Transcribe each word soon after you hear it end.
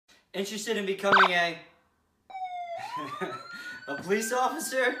Interested in becoming a a police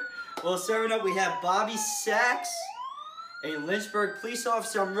officer? Well, serving up we have Bobby Sachs, a Lynchburg police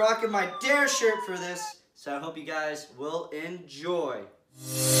officer. I'm rocking my Dare shirt for this, so I hope you guys will enjoy.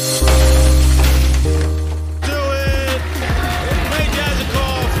 Do it! Major has a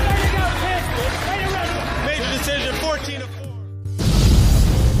call. Major decision, 14-4.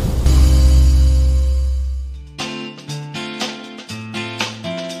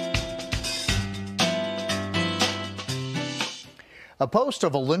 A post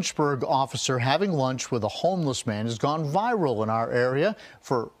of a Lynchburg officer having lunch with a homeless man has gone viral in our area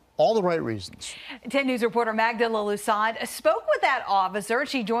for all the right reasons. 10 News reporter Magdala Lusad spoke with that officer.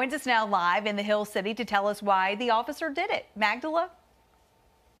 She joins us now live in the Hill City to tell us why the officer did it. Magdala?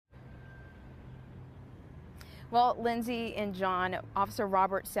 Well, Lindsay and John, Officer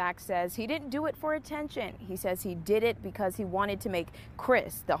Robert Sachs says he didn't do it for attention. He says he did it because he wanted to make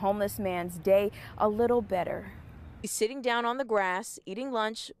Chris, the homeless man's day, a little better. He's sitting down on the grass, eating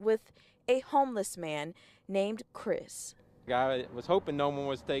lunch with a homeless man named Chris. I was hoping no one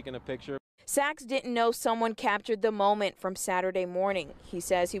was taking a picture. Sachs didn't know someone captured the moment from Saturday morning. He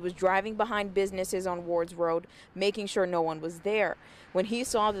says he was driving behind businesses on Wards Road, making sure no one was there, when he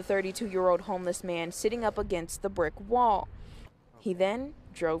saw the 32-year-old homeless man sitting up against the brick wall. He then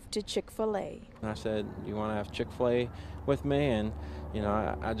drove to Chick-fil-A. I said, you want to have Chick-fil-A with me? And, you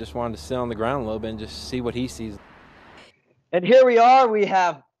know, I just wanted to sit on the ground a little bit and just see what he sees. And here we are. We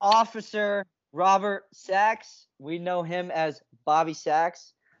have Officer Robert Sachs. We know him as Bobby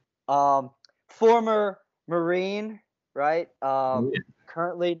Sachs, former Marine, right?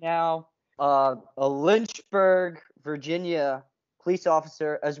 Currently now a Lynchburg, Virginia police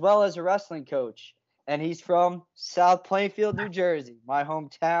officer, as well as a wrestling coach. And he's from South Plainfield, New Jersey, my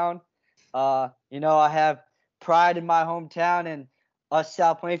hometown. You know, I have pride in my hometown, and us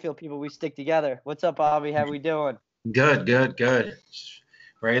South Plainfield people, we stick together. What's up, Bobby? How we doing? Good.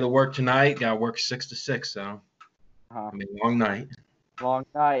 Ready to work tonight. Got to work 6 to 6, so I mean, long night. Long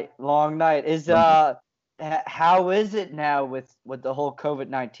night. Is how is it now with the whole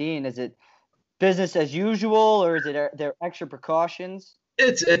COVID-19? Is it business as usual, or is it there extra precautions?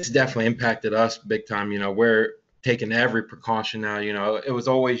 It's definitely impacted us big time. You know, we're taking every precaution now. You know, it was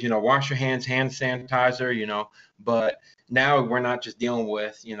always, you know, wash your hands, hand sanitizer, you know, but now we're not just dealing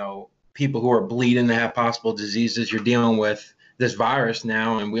with, you know, people who are bleeding to have possible diseases. You're dealing with this virus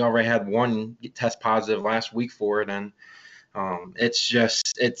now, and we already had one test positive last week for it, and it's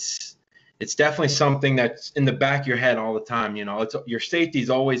definitely something that's in the back of your head all the time. You know, your safety is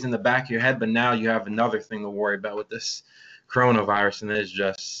always in the back of your head, but now you have another thing to worry about with this coronavirus, and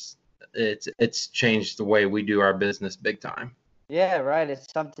it's changed the way we do our business big time. Yeah, right. It's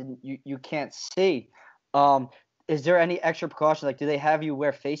something you can't see. Is there any extra precaution? Like, do they have you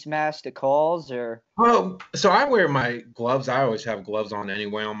wear face masks to calls, or? So I wear my gloves. I always have gloves on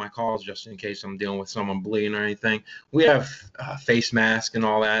anyway on my calls, just in case I'm dealing with someone bleeding or anything. We have face masks and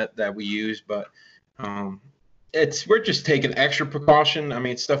all that we use, but we're just taking extra precaution. I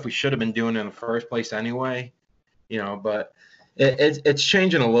mean, it's stuff we should have been doing in the first place anyway, you know. But it's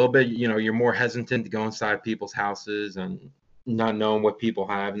changing a little bit. You know, you're more hesitant to go inside people's houses and not knowing what people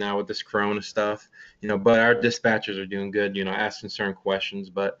have now with this corona stuff, you know, but our dispatchers are doing good, you know, asking certain questions,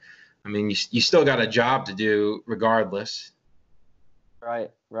 but I mean, you still got a job to do regardless.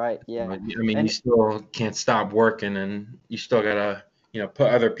 Right. Yeah. I mean, you still can't stop working, and you still got to, you know,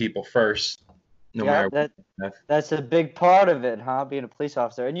 put other people first, no matter what. That's a big part of it, huh? Being a police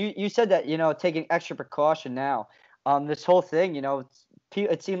officer. And you said that, you know, taking extra precaution now, this whole thing, you know,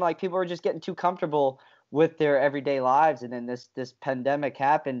 it seemed like people were just getting too comfortable with their everyday lives, and then this pandemic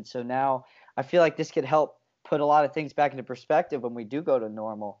happened. So now I feel like this could help put a lot of things back into perspective when we do go to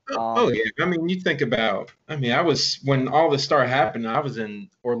normal. Yeah. I mean, you think about, when all this started happening, I was in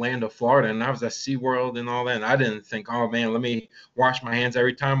Orlando, Florida, and I was at SeaWorld and all that. And I didn't think, oh man, let me wash my hands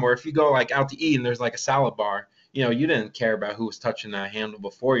every time. Or if you go like out to eat and there's like a salad bar, you know, you didn't care about who was touching that handle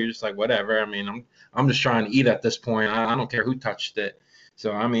before. You're just like, whatever. I mean, I'm just trying to eat at this point. I don't care who touched it.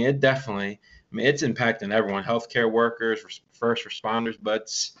 So, I mean, it's impacting everyone, healthcare workers, first responders, but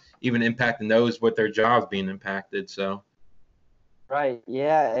it's even impacting those with their jobs being impacted. So, right,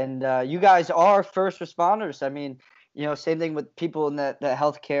 yeah, and you guys are first responders. I mean, you know, same thing with people in the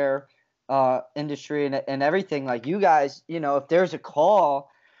healthcare industry and everything. Like, you guys, you know, if there's a call,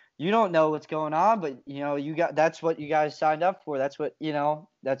 you don't know what's going on, but you know, that's what you guys signed up for. That's what, you know,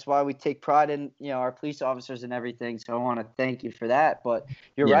 that's why we take pride in, you know, our police officers and everything. So I want to thank you for that. But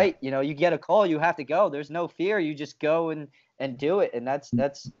you're right. You know, you get a call, you have to go. There's no fear. You just go and do it. And that's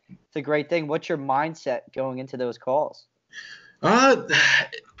a great thing. What's your mindset going into those calls?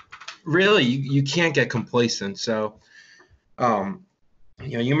 really you can't get complacent. So,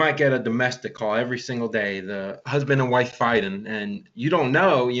 you might get a domestic call every single day, the husband and wife fighting, and you don't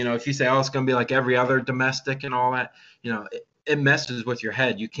know, if you say, oh, it's going to be like every other domestic and all that, it messes with your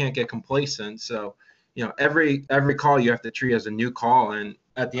head. You can't get complacent. So, every call you have to treat as a new call. And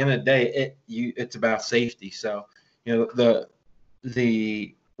at the end of the day, it's about safety. So,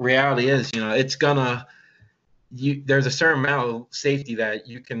 the reality is, it's gonna, there's a certain amount of safety that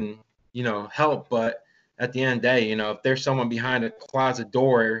you can, help, but at the end of the day, if there's someone behind a closet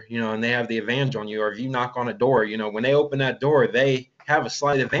door, and they have the advantage on you, or if you knock on a door, when they open that door, they have a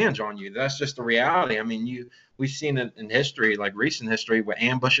slight advantage on you. That's just the reality. I mean, we've seen it in history, like recent history, with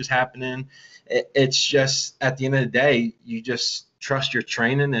ambushes happening. It's just, at the end of the day, you just trust your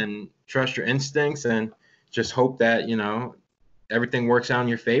training and trust your instincts and just hope that, everything works out in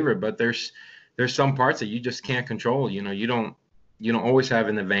your favor. But there's some parts that you just can't control. You don't always have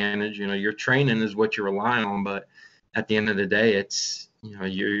an advantage. Your training is what you rely on, but at the end of the day, it's,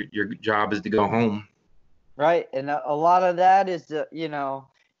 your job is to go home. Right. And a lot of that is,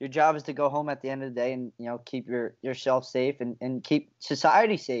 your job is to go home at the end of the day and, keep yourself safe and keep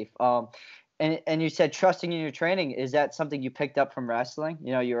society safe. And you said trusting in your training. Is that something you picked up from wrestling?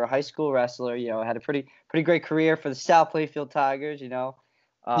 You were a high school wrestler, had a pretty great career for the South Plainfield Tigers,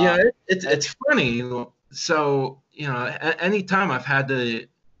 Yeah, it's funny. So, anytime I've had to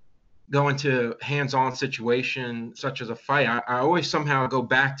go into a hands-on situation such as a fight, I always somehow go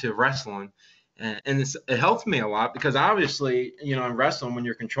back to wrestling. And it helps me a lot because obviously, in wrestling, when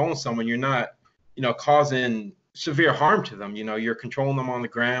you're controlling someone, you're not, causing severe harm to them. You're controlling them on the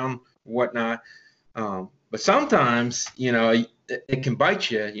ground, whatnot. But sometimes, it can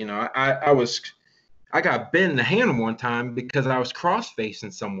bite you. I got bit in the hand one time because I was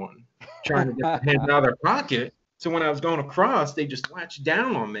cross-facing someone trying to get the hand out of their pocket. So when I was going across, they just latched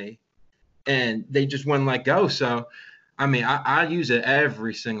down on me and they just wouldn't let go. So, I mean, I use it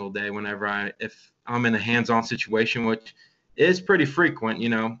every single day if I'm in a hands-on situation, which is pretty frequent.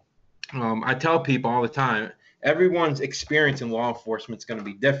 I tell people all the time, everyone's experience in law enforcement is going to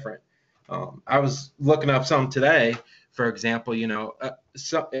be different. I was looking up something today, for example,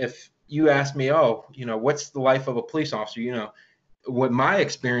 so if you ask me, what's the life of a police officer? What my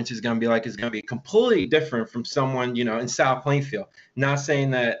experience is going to be like is going to be completely different from someone, in South Plainfield. Not saying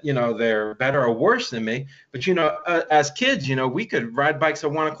that, they're better or worse than me, but, as kids, we could ride bikes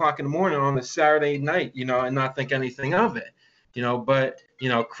at 1 o'clock in the morning on a Saturday night, and not think anything of it, but,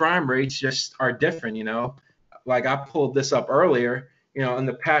 crime rates just are different, like I pulled this up earlier, in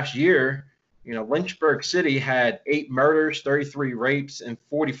the past year, Lynchburg City had 8 murders, 33 rapes, and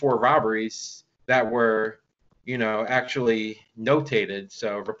 44 robberies that were, actually notated,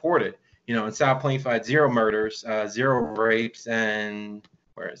 so reported. In South Plainfield had 0 murders, 0 rapes, and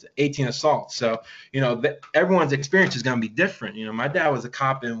 18 assaults. So, everyone's experience is going to be different. My dad was a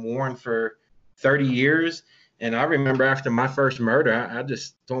cop in Warren for 30 years, and I remember after my first murder, I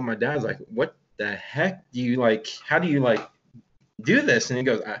just told my dad, I was like, what the heck do you how do you do this? And he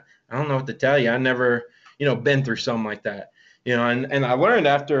goes, I don't know what to tell you. I never, been through something like that. And I learned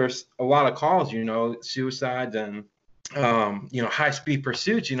after a lot of calls, suicides and, high-speed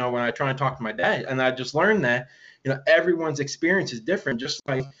pursuits, when I try and talk to my dad. And I just learned that, everyone's experience is different. Just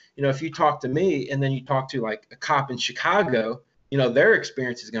like, if you talk to me and then you talk to like a cop in Chicago, their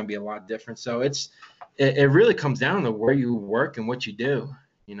experience is going to be a lot different. So it really comes down to where you work and what you do,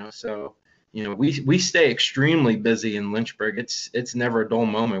 so, we stay extremely busy in Lynchburg. It's never a dull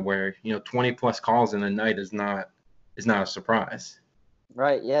moment where, 20 plus calls in a night is not a surprise.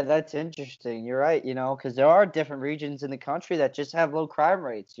 Right. Yeah, that's interesting. You're right. Because there are different regions in the country that just have low crime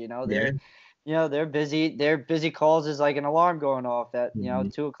rates. They're busy. Their busy calls is like an alarm going off at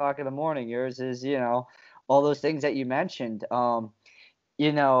 2 o'clock in the morning. Yours is all those things that you mentioned. And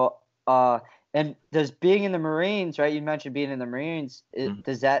does being in the Marines, right? You mentioned being in the Marines.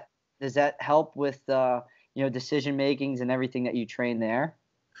 Does that help with decision makings and everything that you train there?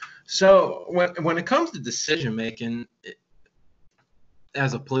 So when it comes to decision making,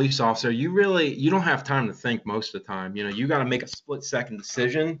 as a police officer, you don't have time to think most of the time. You got to make a split-second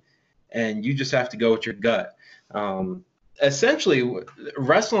decision, and you just have to go with your gut. Essentially,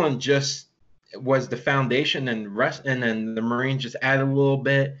 wrestling just was the foundation, and then the Marines just added a little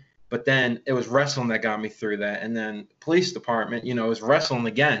bit. But then it was wrestling that got me through that, and then police department, it was wrestling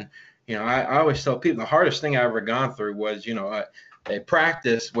again. I always tell people the hardest thing I ever gone through was, a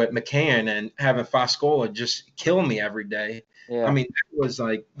practice with McCann and having Foscola just kill me every day. Yeah. I mean, that was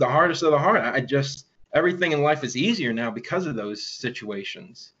like the hardest of the hard. Everything in life is easier now because of those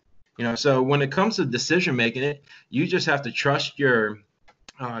situations. So when it comes to decision making, you just have to trust your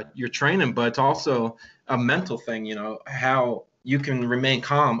your training, but it's also a mental thing, how you can remain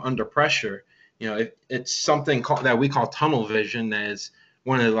calm under pressure. It's something that we call tunnel vision. That is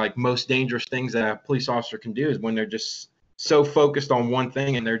one of the like most dangerous things that a police officer can do, is when they're just so focused on one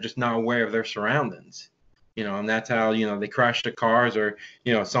thing and they're just not aware of their surroundings. And that's how, they crash the cars, or,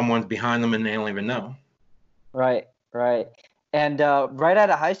 someone's behind them and they don't even know. Right. And right out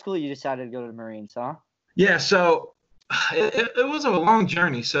of high school, you decided to go to the Marines, huh? Yeah, so it was a long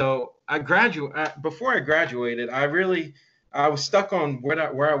journey. So before I graduated, I was stuck on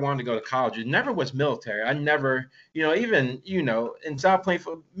where I wanted to go to college. It never was military. I never, even, in South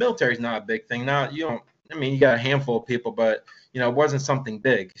Plainfield, military is not a big thing. You got a handful of people, but, it wasn't something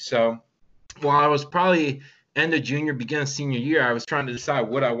big. So while I was probably end of junior, beginning of senior year, I was trying to decide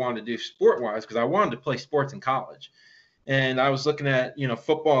what I wanted to do sport-wise, because I wanted to play sports in college. And I was looking at,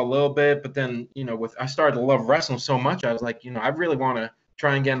 football a little bit, but then, I started to love wrestling so much. I was like, I really want to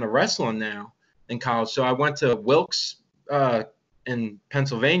try and get into wrestling now in college. So I went to Wilkes in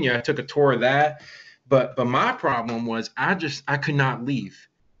Pennsylvania. I took a tour of that. But my problem was I could not leave.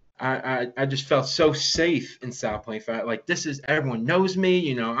 I just felt so safe in South Plainfield. Like, everyone knows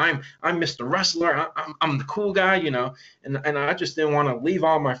me, I'm Mr. Wrestler. I'm the cool guy, and I just didn't want to leave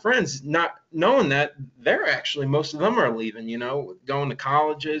all my friends, not knowing that most of them are leaving, going to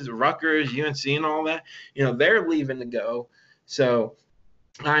colleges, Rutgers, UNC and all that, they're leaving to go. So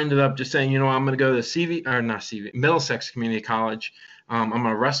I ended up just saying, I'm going to go to Middlesex Community College. I'm going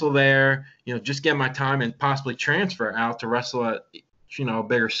to wrestle there, just get my time and possibly transfer out to wrestle at a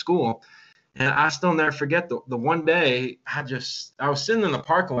bigger school. And I still never forget the one day I was sitting in the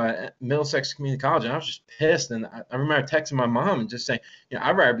parking lot at Middlesex Community College, and I was just pissed. And I remember texting my mom and just saying,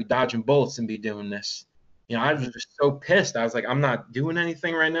 I'd rather be dodging bullets than be doing this. I was just so pissed. I was like, I'm not doing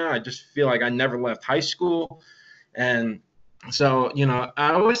anything right now. I just feel like I never left high school. And so,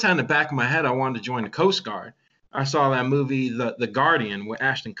 I always had in the back of my head, I wanted to join the Coast Guard. I saw that movie, The Guardian, with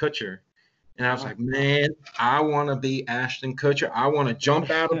Ashton Kutcher. And I was like, man, I want to be Ashton Kutcher. I want to jump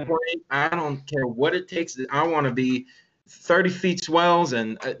out of a plane. I don't care what it takes. I want to be 30 feet swells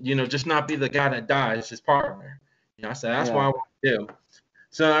and, just not be the guy that dies, his partner. I said, that's what I want to do.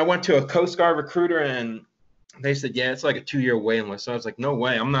 So I went to a Coast Guard recruiter, and they said, yeah, it's like a 2-year waiting list. So I was like, no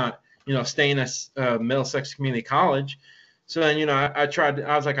way. I'm not, staying at Middlesex Community College. So then, I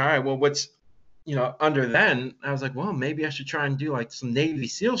was like, all right, well, what's, under then? I was like, well, maybe I should try and do like some Navy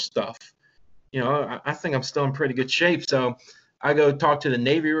SEAL stuff. I think I'm still in pretty good shape. So I go talk to the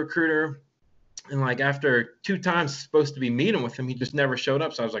Navy recruiter, and like after 2 times supposed to be meeting with him, he just never showed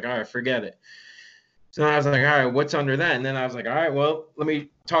up. So I was like, all right, forget it. So I was like, all right, what's under that? And then I was like, all right, well, let me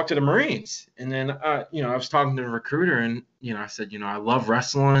talk to the Marines. And then, I was talking to the recruiter, and, I said, I love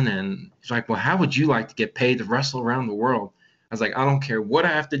wrestling. And he's like, well, how would you like to get paid to wrestle around the world? I was like, I don't care what I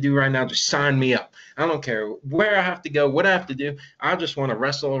have to do right now. Just sign me up. I don't care where I have to go, what I have to do. I just want to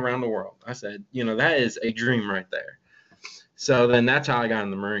wrestle around the world. I said, that is a dream right there. So then that's how I got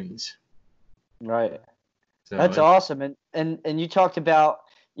in the Marines. Right. So that's awesome. And you talked about,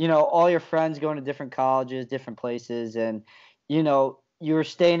 all your friends going to different colleges, different places, and, you were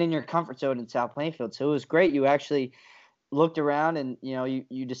staying in your comfort zone in South Plainfield. So it was great. You actually looked around and,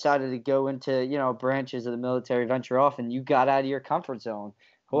 you decided to go into, branches of the military, venture off, and you got out of your comfort zone.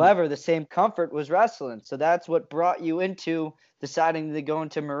 However, the same comfort was wrestling. So that's what brought you into deciding to go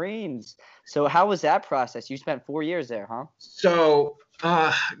into Marines. So how was that process? You spent 4 years there, huh? So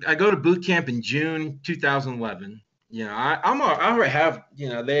I go to boot camp in June 2011. I already have,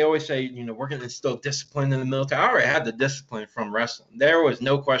 they always say, we're going to instill discipline in the military. I already had the discipline from wrestling. There was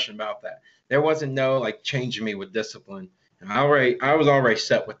no question about that. There wasn't no like changing me with discipline. And I was already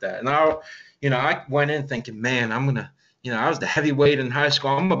set with that. And I went in thinking, man, I'm going to, I was the heavyweight in high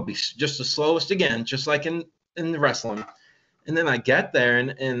school. I'm going to be just the slowest again, just like in the wrestling. And then I get there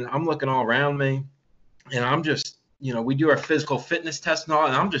and I'm looking all around me, and I'm just, we do our physical fitness test and all,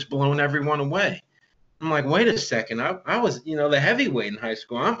 and I'm just blowing everyone away. I'm like, wait a second. I was, the heavyweight in high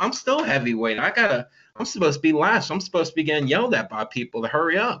school. I'm still heavyweight. I'm supposed to be last. I'm supposed to be getting yelled at by people to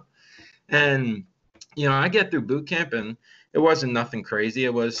hurry up. And, I get through boot camp, and it wasn't nothing crazy.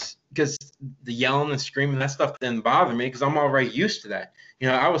 It was because the yelling and screaming, that stuff didn't bother me because I'm already used to that.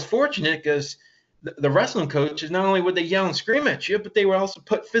 I was fortunate because the wrestling coaches, not only would they yell and scream at you, but they would also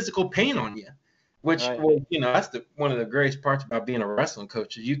put physical pain on you, which, was, that's one of the greatest parts about being a wrestling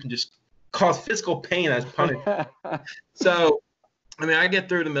coach is you can just cause physical pain as punishment. So, I get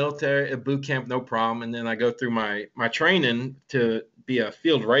through the military at boot camp, no problem. And then I go through my training to be a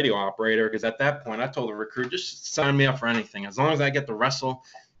field radio operator, because at that point I told the recruit, just sign me up for anything. As long as I get to wrestle,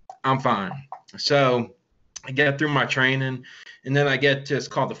 I'm fine. So I get through my training, and then I get to, it's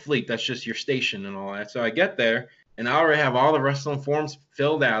called the fleet. That's just your station and all that. So I get there, and I already have all the wrestling forms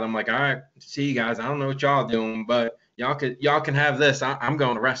filled out. I'm like, all right, see you guys. I don't know what y'all doing, but y'all can have this. I'm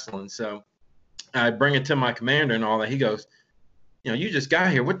going to wrestling. So I bring it to my commander and all that. He goes, you just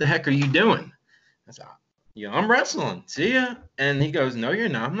got here. What the heck are you doing? I said, I'm wrestling. See ya. And he goes, no, you're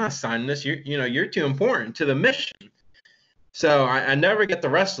not. I'm not signing this. You're too important to the mission. So I never get to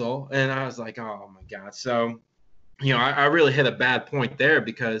wrestle, and I was like, oh, my God. So, I really hit a bad point there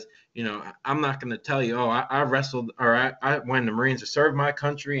because, I'm not going to tell you, I wrestled or I went in the Marines to serve my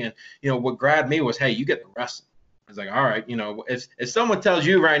country. And, what grabbed me was, hey, you get to wrestle. I was like, all right, if someone tells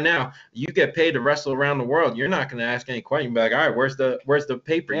you right now you get paid to wrestle around the world, you're not going to ask any question. You'll be like, all right, where's the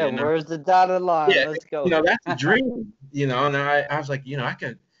paper? Yeah, where's the dotted line? Yeah, Let's go. That's a dream, and I was like, I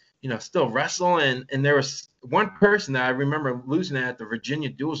could, still wrestle. And there was one person that I remember losing at the Virginia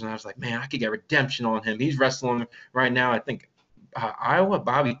Duels, and I was like, man, I could get redemption on him. He's wrestling right now, I think, Iowa,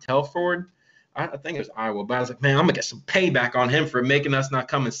 Bobby Telford. I think it was Iowa, but I was like, man, I'm gonna get some payback on him for making us not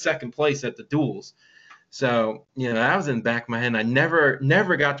come in second place at the duels. So, that was in the back of my head. I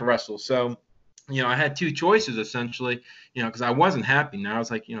never got to wrestle. So, I had two choices essentially, because I wasn't happy. Now I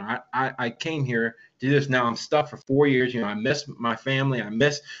was like, I came here to do this. Now I'm stuck for 4 years. I miss my family. I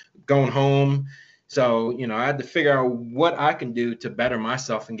miss going home. So, I had to figure out what I can do to better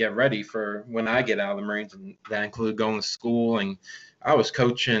myself and get ready for when I get out of the Marines. And that included going to school. And I was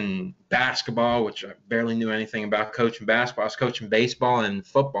coaching basketball, which I barely knew anything about coaching basketball. I was coaching baseball and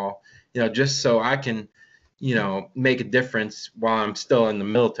football, just so I can, make a difference while I'm still in the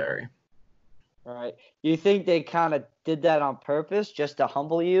military. Right. You think they kind of did that on purpose just to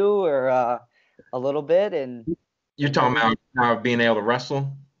humble you or a little bit? And you're talking about being able to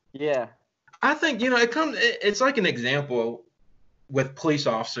wrestle? Yeah. I think, it's like an example with police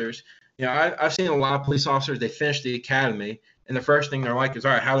officers. I've seen a lot of police officers, they finish the academy, and the first thing they're like is,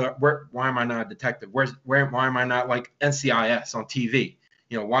 all right, why am I not a detective? Why am I not like NCIS on TV?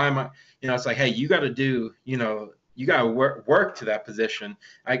 Why am I, it's like, hey, you got to do, you got to work to that position.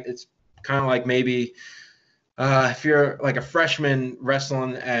 It's kind of like maybe if you're like a freshman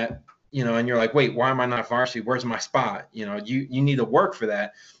wrestling at, and you're like, wait, why am I not varsity? Where's my spot? You need to work for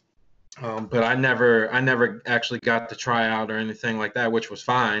that. But I never actually got to try out or anything like that, which was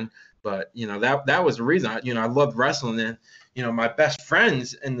fine. But, that was the reason I loved wrestling. And, my best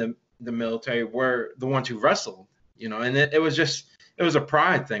friends in the military were the ones who wrestled, and it was a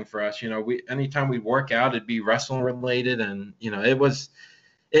pride thing for us. Anytime we'd work out, it'd be wrestling related. And,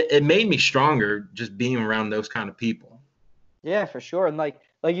 it made me stronger just being around those kind of people. Yeah, for sure. And like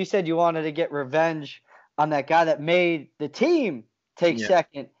you said, you wanted to get revenge on that guy that made the team take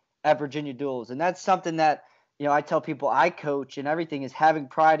second at Virginia Duels. And that's something that, I tell people I coach and everything is having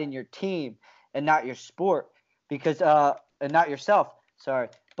pride in your team and not your sport because, and not yourself. Sorry.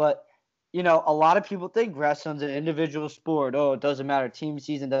 But, a lot of people think wrestling's an individual sport. Oh, it doesn't matter. Team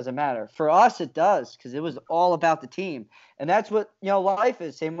season doesn't matter. For us, it does because it was all about the team. And that's what, life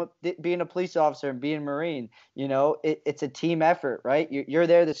is. Same with being a police officer and being a Marine. It's a team effort, right? You're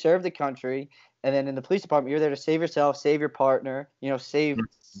there to serve the country. And then in the police department, you're there to save yourself, save your partner, save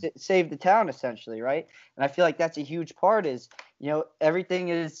the town essentially, right? And I feel like that's a huge part is, everything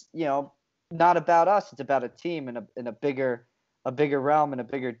is, not about us. It's about a team and a bigger realm and a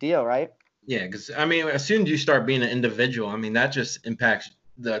bigger deal, right? Yeah, because, as soon as you start being an individual, that just impacts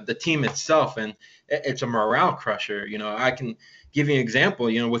the team itself, and it's a morale crusher. I can give you an example,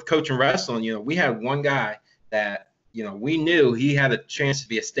 with coaching wrestling, we had one guy that, we knew he had a chance to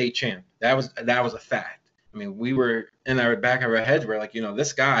be a state champ. That was a fact. We were in our back of our heads. We're like,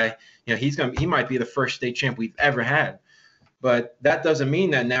 this guy, he might be the first state champ we've ever had. But that doesn't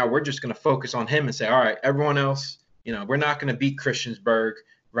mean that now we're just going to focus on him and say, all right, everyone else, we're not going to beat Christiansburg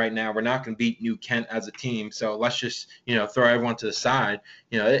right now. We're not going to beat New Kent as a team. So let's just, throw everyone to the side.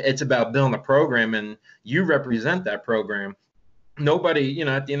 It's about building a program, and you represent that program. Nobody,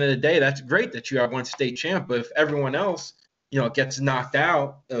 at the end of the day, that's great that you have one state champ. But if everyone else, gets knocked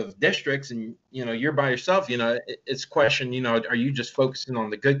out of districts and, you're by yourself, it's question, are you just focusing on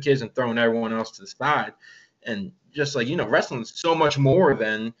the good kids and throwing everyone else to the side? And just like, wrestling is so much more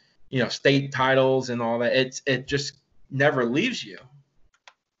than, state titles and all that. It just never leaves you.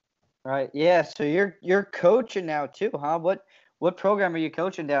 Right. Yeah. So you're coaching now too, huh? What program are you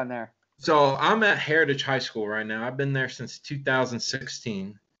coaching down there? So I'm at Heritage High School right now. I've been there since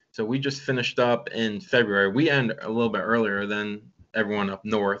 2016. So we just finished up in February. We end a little bit earlier than everyone up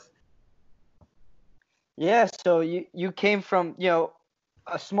north. Yeah. So you came from,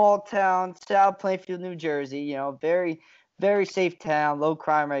 a small town, South Plainfield, New Jersey, very, very safe town, low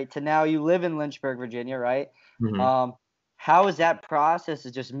crime rate, to now you live in Lynchburg, Virginia, right? Mhm. How is that process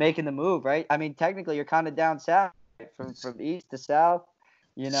of just making the move, right? I mean, technically, you're kind of down south, right? from east to south.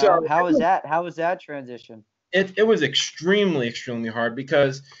 So How is that? How was that transition? it was extremely, extremely hard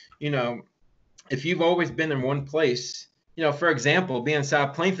because, you know, if you've always been in one place, you know, for example, being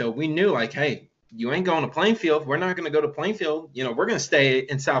South Plainfield, we knew like, hey, you ain't going to Plainfield. We're not going to go to Plainfield. You know, we're going to stay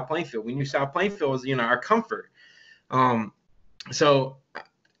in South Plainfield. We knew South Plainfield was, you know, our comfort. So,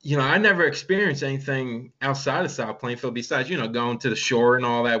 you know, I never experienced anything outside of South Plainfield besides, you know, going to the shore and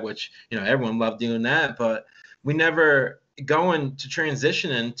all that, which, you know, everyone loved doing that. But we never going to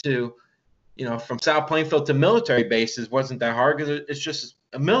transition into, you know, from South Plainfield to military bases wasn't that hard because it's just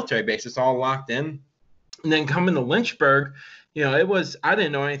a military base. It's all locked in. And then coming to Lynchburg, you know, I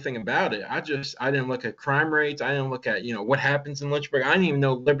didn't know anything about it. I didn't look at crime rates. I didn't look at, you know, what happens in Lynchburg. I didn't even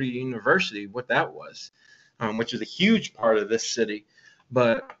know Liberty University, what that was, which is a huge part of this city.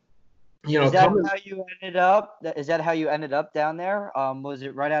 But, you know, Is that how you ended up? Is that how you ended up down there? Was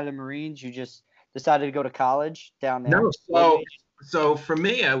it right out of the Marines? You just decided to go to college down there? No, so for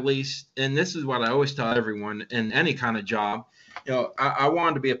me at least, and this is what I always tell everyone in any kind of job, you know, I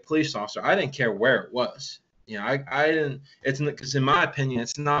wanted to be a police officer. I didn't care where it was. You know, I didn't. It's because in my opinion,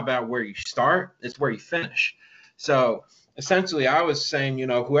 it's not about where you start; it's where you finish. So essentially, I was saying, you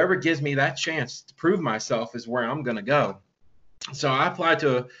know, whoever gives me that chance to prove myself is where I'm going to go. So I applied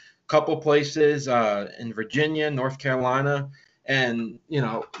to a couple places in Virginia, North Carolina, and you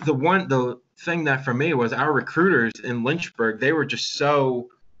know, the thing that for me was our recruiters in Lynchburg, they were just so,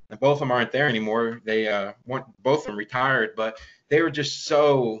 both of them aren't there anymore. They both of them retired, but they were just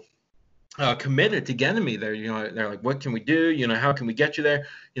so committed to getting me there. You know, they're like, what can we do? You know, how can we get you there?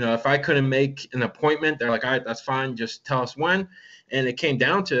 You know, if I couldn't make an appointment, they're like, all right, that's fine. Just tell us when. And it came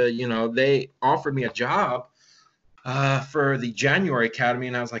down to, you know, they offered me a job for the January Academy.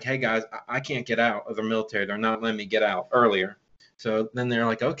 And I was like, hey guys, I can't get out of the military. They're not letting me get out earlier. So then they're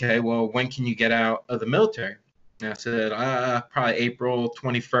like, okay, well, when can you get out of the military? And I said, probably April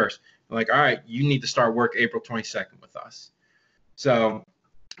 21st. They're like, all right, you need to start work April 22nd with us. So,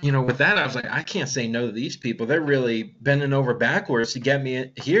 you know, with that, I was like, I can't say no to these people. They're really bending over backwards to get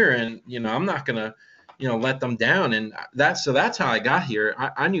me here. And, you know, I'm not going to, you know, let them down. And that's how I got here.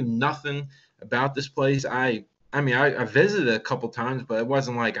 I knew nothing about this place. I visited a couple times, but it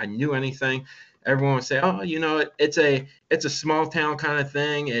wasn't like I knew anything. Everyone would say, oh, you know, it's a small town kind of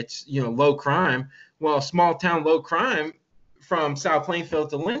thing. It's, you know, low crime. Well, small town, low crime from South Plainfield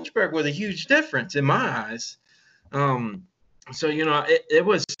to Lynchburg was a huge difference in my eyes. So, you know, it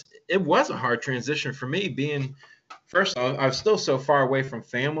was a hard transition for me being, first of all, I was still so far away from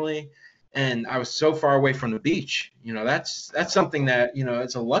family and I was so far away from the beach. You know, that's something that, you know,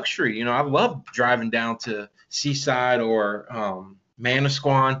 it's a luxury. You know, I love driving down to Seaside or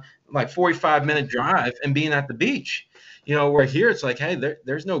Manasquan, like 45-minute drive and being at the beach. You know, where here it's like, hey,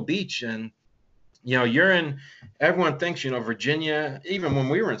 there's no beach. And, you know, everyone thinks, you know, Virginia, even when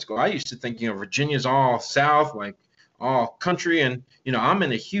we were in school, I used to think, you know, Virginia's all south, like all country. And, you know, I'm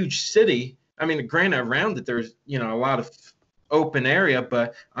in a huge city. I mean, granted, around it, there's, you know, a lot of open area,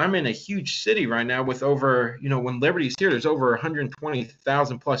 but I'm in a huge city right now with over, you know, when Liberty's here, there's over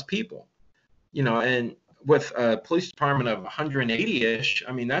 120,000 plus people, you know, and with a police department of 180-ish,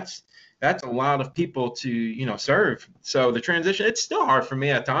 I mean, that's a lot of people to, you know, serve. So the transition, it's still hard for me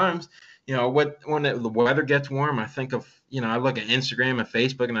at times. You know, when the weather gets warm, I think of, you know, I look at Instagram and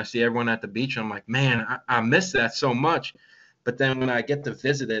Facebook and I see everyone at the beach. I'm like, man, I miss that so much. But then when I get to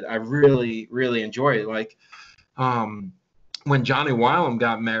visit it, I really, really enjoy it. Like when Johnny Wylam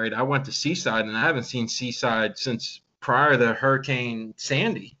got married, I went to Seaside, and I haven't seen Seaside since prior to Hurricane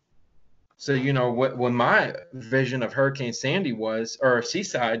Sandy. So, you know, when my vision of Hurricane Sandy was, or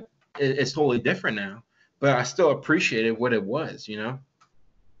Seaside, it's totally different now. But I still appreciated what it was, you know?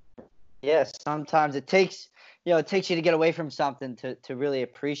 Yes, sometimes it takes you to get away from something to really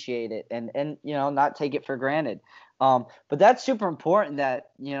appreciate it and you know, not take it for granted. But that's super important that,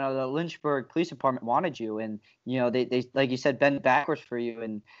 you know, the Lynchburg Police Department wanted you, and, you know, they like you said, bend backwards for you.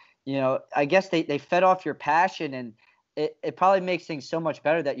 And, you know, I guess they fed off your passion, and it probably makes things so much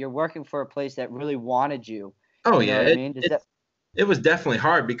better that you're working for a place that really wanted you. Oh, You know yeah. what I mean? It was definitely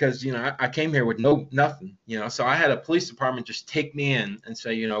hard because, you know, I came here with nothing, you know, so I had a police department just take me in and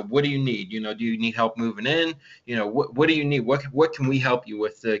say, you know, what do you need? You know, do you need help moving in? You know, what do you need? What can we help you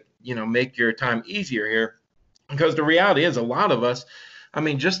with to, you know, make your time easier here? Because the reality is a lot of us, I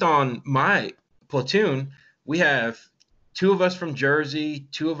mean, just on my platoon, we have 2 of us from Jersey,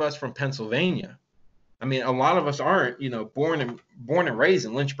 2 of us from Pennsylvania. I mean, a lot of us aren't, born and raised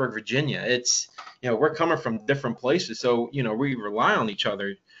in Lynchburg, Virginia. It's, we're coming from different places. So, we rely on each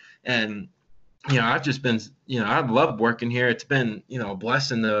other. And, I've just been, I've loved working here. It's been, a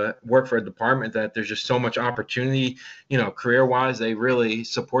blessing to work for a department that there's just so much opportunity, career-wise. They really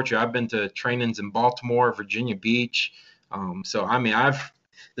support you. I've been to trainings in Baltimore, Virginia Beach. So, I mean,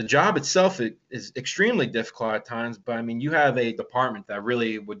 the job itself is extremely difficult at times, but I mean, you have a department that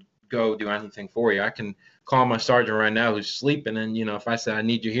really would go do anything for you. I can call my sergeant right now who's sleeping, and if I said I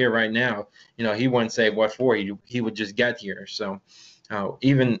need you here right now, he wouldn't say what for. He would just get here. So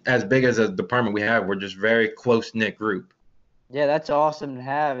even as big as a department we have, we're just very close-knit group. Yeah, that's awesome to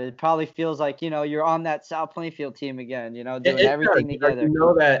have. It probably feels like, you're on that South Plainfield team again, doing everything together. You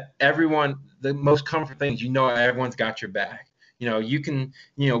know that everyone, the most comfort things, everyone's got your back. You can,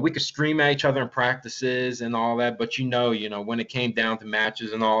 we could scream at each other in practices and all that, but when it came down to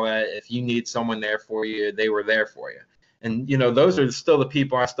matches and all that, if you need someone there for you, they were there for you. And, those are still the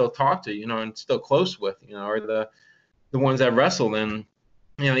people I still talk to, and still close with, are the ones that wrestle. And,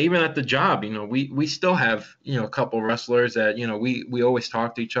 even at the job, we still have, a couple wrestlers that, we always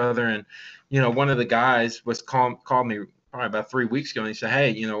talk to each other. And, one of the guys called me probably about 3 weeks ago, and he said,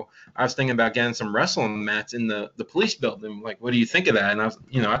 hey, I was thinking about getting some wrestling mats in the police building. Like, what do you think of that? And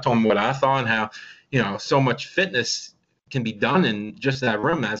I told him what I thought and how, so much fitness can be done in just that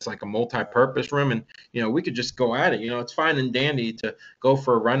room. That's like a multi-purpose room. And, we could just go at it. It's fine and dandy to go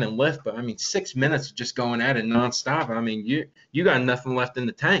for a run and lift, but I mean, 6 minutes of just going at it nonstop. I mean, you got nothing left in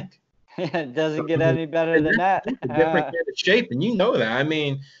the tank. It doesn't get any better than that. It's a different kind of shape, and that. I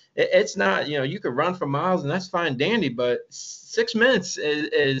mean, it's not, you could run for miles and that's fine dandy, but 6 minutes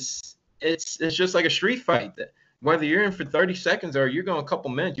it's just like a street fight. That whether you're in for 30 seconds or you're going a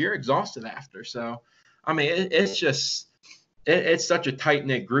couple minutes, you're exhausted after. So, I mean, it's such a tight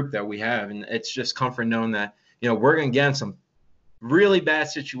knit group that we have. And it's just comfort knowing that, we're going to get in some really bad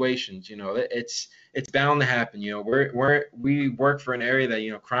situations. It's bound to happen. We work for an area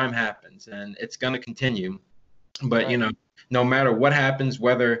that, crime happens, and it's going to continue. But, Right. No matter what happens,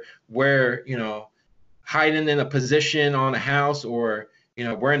 whether we're, hiding in a position on a house or,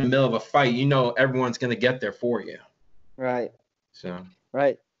 we're in the middle of a fight, everyone's going to get there for you. Right. So,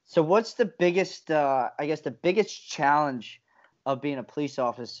 Right. So what's the biggest, the biggest challenge of being a police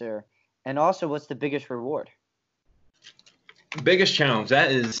officer, and also what's the biggest reward? biggest challenge,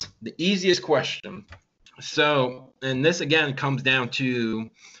 that is the easiest question. So, and this again comes down to,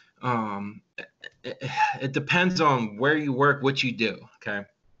 it depends on where you work, what you do. Okay.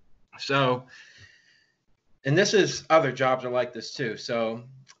 So, and this is, other jobs are like this too. So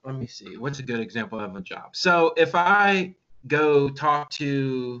let me see, what's a good example of a job? So if I go talk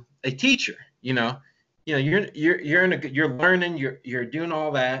to a teacher, you're learning, you're doing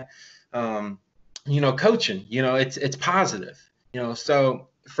all that, coaching, it's positive, so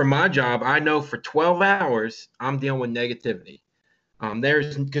for my job, I know for 12 hours, I'm dealing with negativity.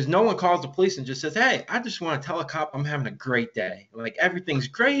 Because no one calls the police and just says, hey, I just want to tell a cop I'm having a great day. Like, everything's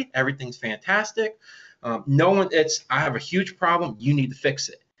great. Everything's fantastic. I have a huge problem. You need to fix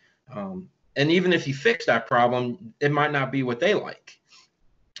it. And even if you fix that problem, it might not be what they like.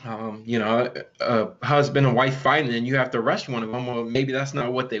 A husband and wife fighting and you have to arrest one of them. Well, maybe that's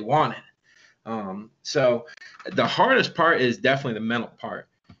not what they wanted. So the hardest part is definitely the mental part.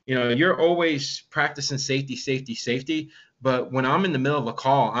 You're always practicing safety. But when I'm in the middle of a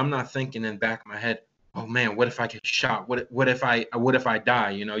call, I'm not thinking in the back of my head, oh man, what if I get shot? What if I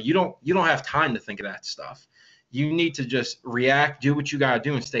die? You don't have time to think of that stuff. You need to just react, do what you got to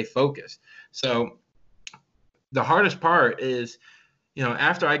do, and stay focused. So the hardest part is,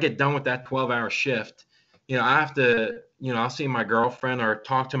 after I get done with that 12-hour shift, I have to, I'll see my girlfriend or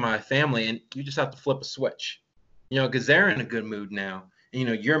talk to my family, and you just have to flip a switch, because they're in a good mood now.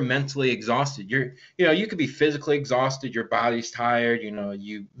 You're mentally exhausted. You could be physically exhausted. Your body's tired.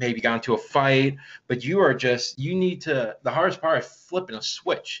 You maybe got into a fight, but the hardest part is flipping a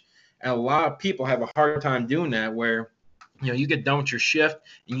switch. And a lot of people have a hard time doing that, where, you get done with your shift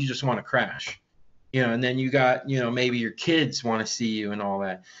and you just want to crash, and then you got, maybe your kids want to see you and all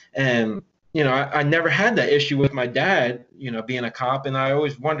that. And, I never had that issue with my dad, being a cop. And I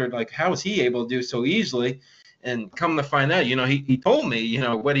always wondered, like, how was he able to do so easily? And come to find out, he told me,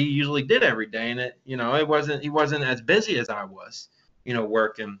 what he usually did every day. And he wasn't as busy as I was,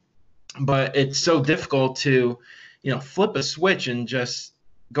 working. But it's so difficult to, flip a switch and just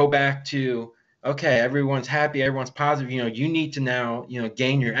go back to, okay, everyone's happy, everyone's positive. You need to now,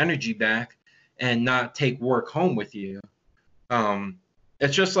 gain your energy back and not take work home with you.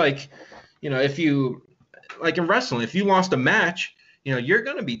 It's just like, if you, like in wrestling, if you lost a match, you know, you're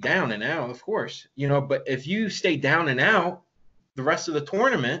going to be down and out, of course, you know, but if you stay down and out the rest of the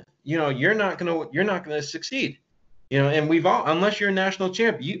tournament, you know, you're not going to succeed, you know, and we've all, unless you're a national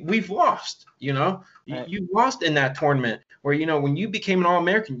champ, we've lost, you know, Right. you lost in that tournament where, you know, when you became an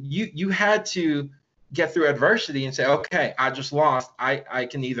All-American, you had to get through adversity and say, okay, I just lost. I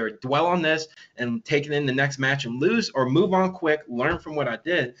can either dwell on this and take it in the next match and lose, or move on quick, learn from what I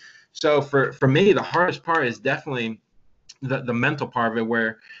did. So for me, the hardest part is definitely the mental part of it,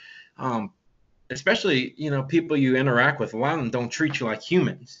 where especially, you know, people you interact with, a lot of them don't treat you like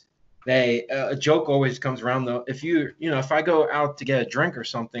humans. They a joke always comes around, though, if I go out to get a drink or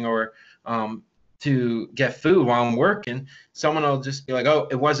something, or to get food while I'm working, someone will just be like, oh,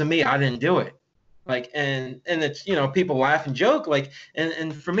 it wasn't me, I didn't do it. Like, and it's, you know, people laugh and joke, like,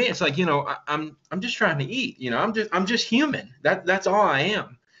 and for me, it's like, you know, I'm just trying to eat, you know, I'm just human. That's all I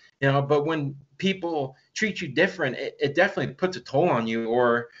am, you know. But when people treat you different, it definitely puts a toll on you.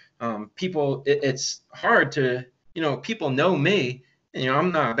 Or it's hard to, you know, people know me, and, you know,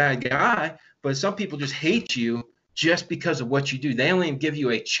 I'm not a bad guy, but some people just hate you just because of what you do. They don't even give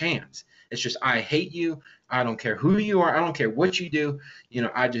you a chance. It's just, I hate you. I don't care who you are. I don't care what you do. You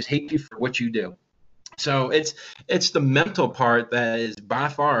know, I just hate you for what you do. So it's the mental part that is by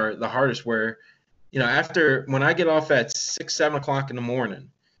far the hardest, where, you know, when I get off at 6, 7 o'clock in the morning,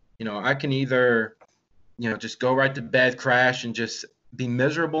 you know, I can either, you know, just go right to bed, crash, and just be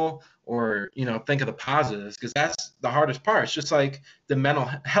miserable, or, you know, think of the positives, because that's the hardest part. It's just like the mental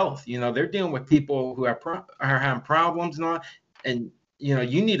health, you know, they're dealing with people who are having problems and all, and, you know,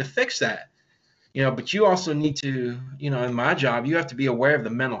 you need to fix that, you know, but you also need to, you know, in my job, you have to be aware of the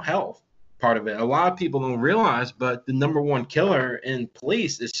mental health part of it. A lot of people don't realize, but the number one killer in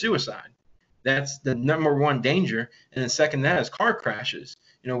police is suicide. That's the number one danger. And then second, that is car crashes.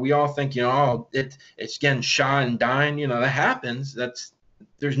 You know, we all think, you know, oh, it's getting shot and dying. You know, that happens.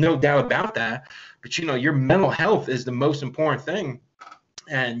 There's no doubt about that. But, you know, your mental health is the most important thing,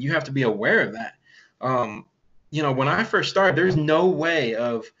 and you have to be aware of that. You know, when I first started, there's no way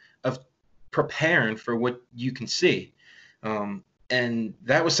of preparing for what you can see. And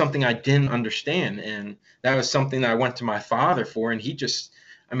that was something I didn't understand. And that was something that I went to my father for. And he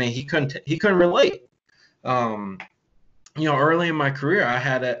couldn't relate. You know, early in my career, I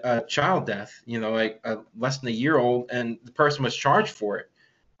had a child death, you know, like less than a year old, and the person was charged for it.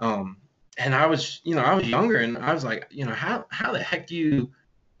 And I was younger, and I was like, you know, how the heck do you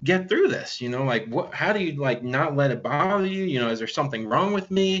get through this? You know, like, how do you, like, not let it bother you? You know, is there something wrong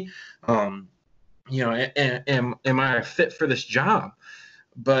with me? You know, am I fit for this job?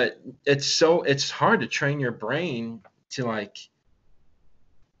 But it's hard to train your brain to, like,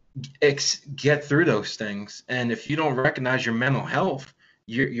 get through those things. And if you don't recognize your mental health,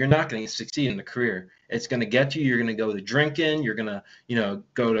 you're not going to succeed in the career. It's going to get you. You're going to go to drinking. You're going to, you know,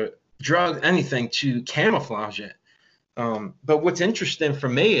 go to drugs, anything to camouflage it. But what's interesting for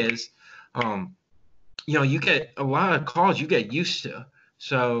me is, you know, you get a lot of calls you get used to.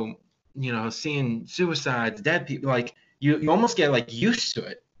 So, you know, seeing suicides, dead people, like, you almost get, like, used to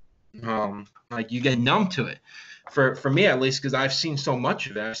it. Like, you get numb to it. For me, at least, because I've seen so much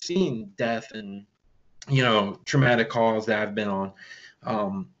of it. I've seen death and, you know, traumatic calls that I've been on.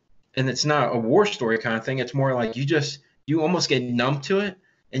 And it's not a war story kind of thing. It's more like you almost get numb to it,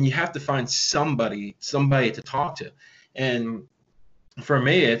 and you have to find somebody to talk to. And for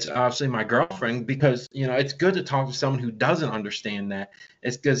me, it's obviously my girlfriend, because, you know, it's good to talk to someone who doesn't understand that.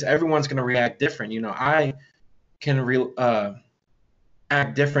 It's because everyone's going to react different. You know, I can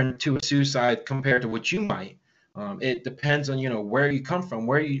act different to a suicide compared to what you might. It depends on, you know, where you come from,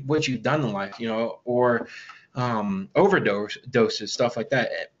 what you've done in life, you know, or overdoses, stuff like that.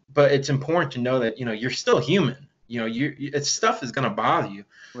 But it's important to know that, you know, you're still human. You know, stuff is going to bother you.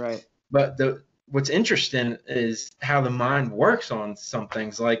 Right. But what's interesting is how the mind works on some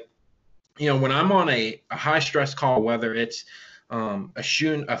things. Like, you know, when I'm on a high stress call, whether it's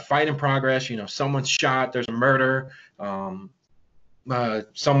a fight in progress, you know, someone's shot, there's a murder,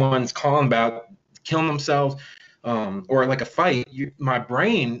 someone's calling about killing themselves, or like a fight, my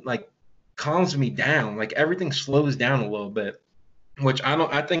brain, like, calms me down. Like, everything slows down a little bit, which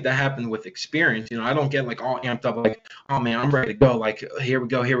I think that happened with experience. You know, I don't get, like, all amped up, like, oh man, I'm ready to go. Like, here we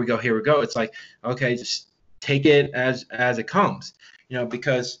go. It's like, okay, just take it as it comes, you know,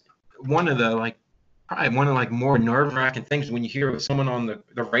 because one of the more nerve-wracking things when you hear someone on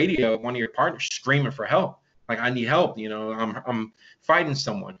the radio, one of your partners screaming for help, like, I need help, you know, I'm fighting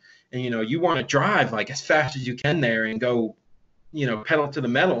someone, and, you know, you want to drive, like, as fast as you can there and go, you know, pedal to the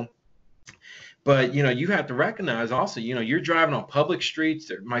metal. But, you have to recognize also, you're driving on public streets.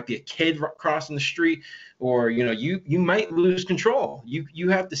 There might be a kid crossing the street, or, you might lose control. You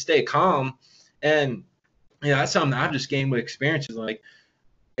have to stay calm. And, that's something that I've just gained with experiences. Like,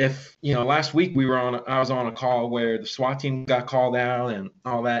 if, last week I was on a call where the SWAT team got called out and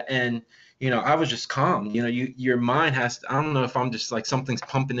all that. And, I was just calm. Your mind has to, I don't know if I'm just like something's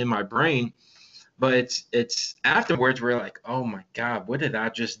pumping in my brain, but it's afterwards we're like, oh my God, what did I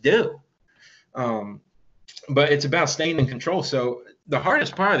just do? But it's about staying in control. So the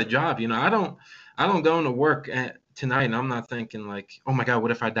hardest part of the job, I don't go into work tonight and I'm not thinking like, oh my God, what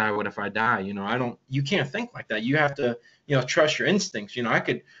if I die? What if I die? You can't think like that. You have to, trust your instincts. I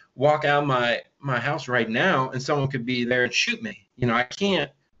could walk out my house right now and someone could be there and shoot me. I can't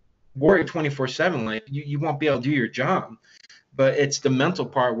worry 24/7. Like you won't be able to do your job. But it's the mental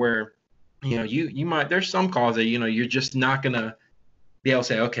part where, you might, there's some calls that, you're just not going to be able to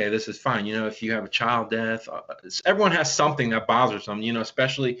say, okay, this is fine. If you have a child death, everyone has something that bothers them,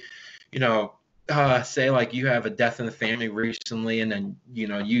 especially, say like you have a death in the family recently, and then,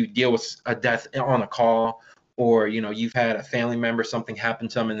 you deal with a death on a call, or, you've had a family member, something happen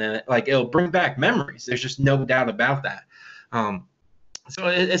to them, and then like, it'll bring back memories. There's just no doubt about that. So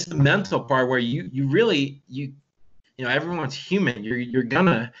it's the mental part where you really, everyone's human. You're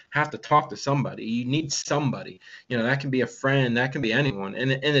gonna have to talk to somebody. You need somebody. That can be a friend. That can be anyone.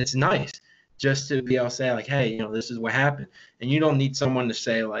 And it's nice just to be able to say like, hey, this is what happened. And you don't need someone to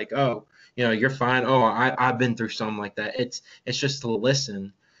say like, oh, you're fine. Oh, I've been through something like that. It's just to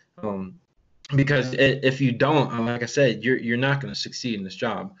listen. Because if you don't, like I said, you're not going to succeed in this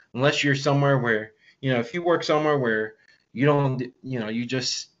job unless you're somewhere where, if you work somewhere where you don't, you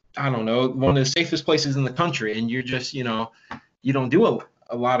just, I don't know, one of the safest places in the country, and you're just, you don't do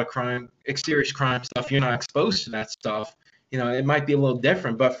a lot of serious crime stuff. You're not exposed to that stuff. It might be a little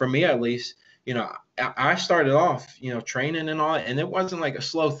different, but for me at least, I started off, training and all, and it wasn't like a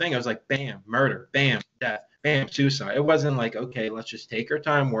slow thing. It was like, bam, murder, bam, death, bam, suicide. It wasn't like, okay, let's just take our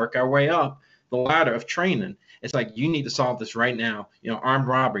time, work our way up the ladder of training. It's like, you need to solve this right now. Armed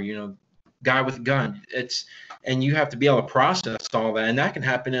robbery, guy with a gun. And you have to be able to process all that, and that can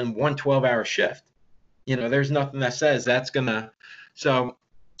happen in one 12-hour shift. There's nothing that says that's gonna. So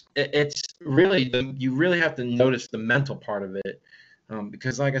it's really you really have to notice the mental part of it,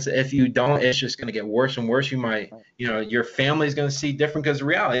 because like I said, if you don't, it's just gonna get worse and worse. You might, your family's gonna see different, because the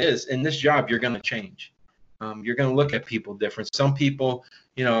reality is, in this job, you're gonna change. You're gonna look at people different. Some people,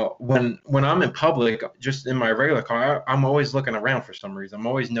 when I'm in public, just in my regular car, I'm always looking around for some reason. I'm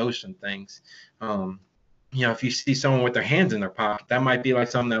always noticing things. If you see someone with their hands in their pocket, that might be like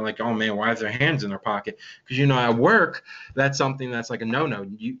something that like, oh man, why is their hands in their pocket? Because, at work, that's something that's like a no-no.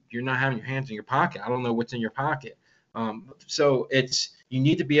 You're not having your hands in your pocket. I don't know what's in your pocket. So you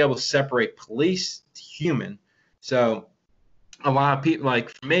need to be able to separate police to human. So a lot of people, like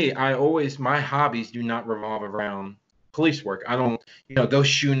for me, my hobbies do not revolve around police work. I don't, go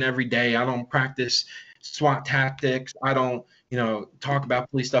shooting every day. I don't practice SWAT tactics. I don't, talk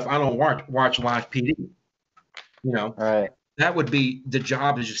about police stuff. I don't watch live PD. Right. That would be, the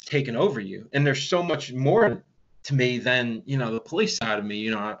job is just taking over you. And there's so much more to me than, the police side of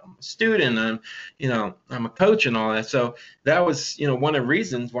me. I'm a student, I'm a coach and all that. So that was, one of the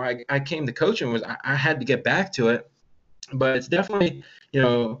reasons why I came to coaching was I had to get back to it. But it's definitely,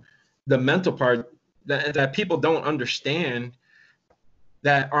 the mental part that people don't understand,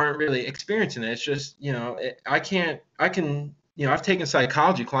 that aren't really experiencing it. It's just, I've taken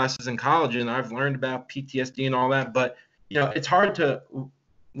psychology classes in college, and I've learned about PTSD and all that, but, it's hard to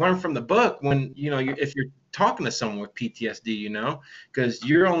learn from the book when, if you're talking to someone with PTSD, because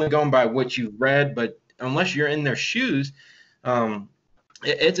you're only going by what you've read, but unless you're in their shoes,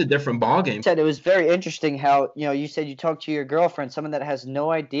 it's a different ballgame. You said it was very interesting how, you said you talked to your girlfriend, someone that has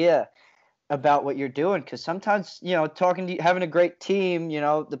no idea about what you're doing, because sometimes, talking to you, having a great team,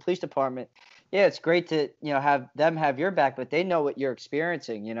 the police department, yeah, it's great to, have them have your back, but they know what you're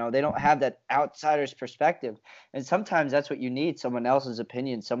experiencing. They don't have that outsider's perspective. And sometimes that's what you need, someone else's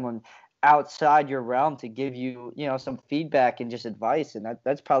opinion, someone outside your realm to give you, some feedback and just advice. And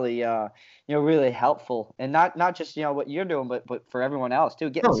that's probably, really helpful. And not just, what you're doing, but for everyone else too,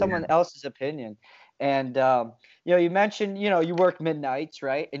 getting someone else's opinion. And, you mentioned, you work midnights,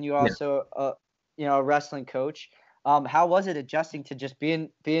 right? And you also, a wrestling coach. How was it adjusting to just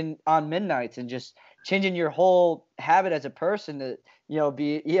being on midnights and just changing your whole habit as a person to,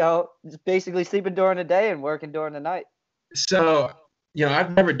 be, basically sleeping during the day and working during the night? So,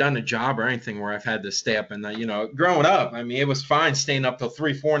 I've never done a job or anything where I've had to stay up and, growing up, I mean, it was fine staying up till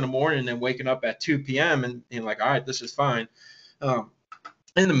 3, 4 in the morning and then waking up at 2 p.m. and like, all right, this is fine.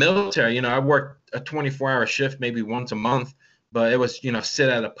 in the military, I worked a 24-hour shift maybe once a month, but it was, sit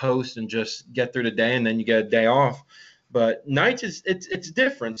at a post and just get through the day, and then you get a day off. But nights it's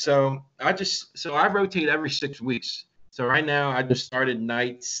different. So I rotate every 6 weeks. So right now I just started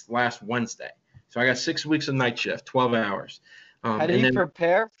nights last Wednesday. So I got 6 weeks of night shift, 12 hours. How do you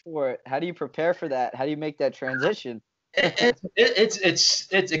prepare for it? How do you prepare for that? How do you make that transition?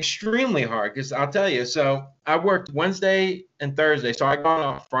 It's extremely hard, because I'll tell you. So I worked Wednesday and Thursday. So I got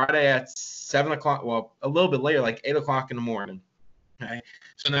on Friday at 7 o'clock. Well, a little bit later, like 8 o'clock in the morning. Okay.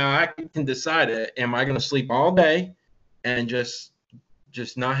 So now I can decide, am I going to sleep all day and just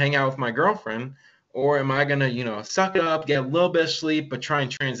not hang out with my girlfriend, or am I going to, suck it up, get a little bit of sleep, but try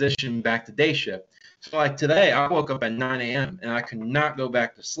and transition back to day shift? So like today, I woke up at 9 a.m. and I could not go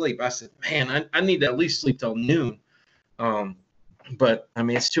back to sleep. I said, man, I need to at least sleep till noon. But I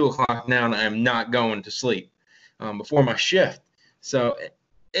mean, it's 2 o'clock now and I'm not going to sleep before my shift. So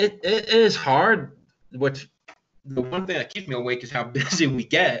it is hard. The one thing that keeps me awake is how busy we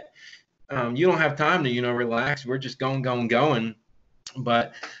get. You don't have time to, relax. We're just going.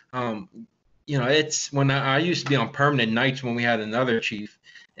 But, it's when I used to be on permanent nights when we had another chief,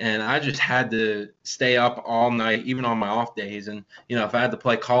 and I just had to stay up all night, even on my off days. And, if I had to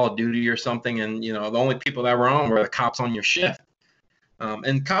play Call of Duty or something, and, the only people that were on were the cops on your shift.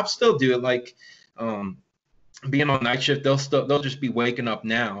 And cops still do it. Like, being on night shift, they'll just be waking up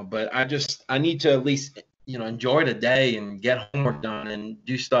now. But I need to at least, enjoy the day and get homework done and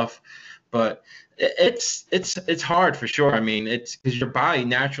do stuff. But it's hard for sure. I mean, it's because your body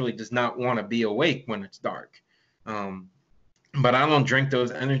naturally does not want to be awake when it's dark. But I don't drink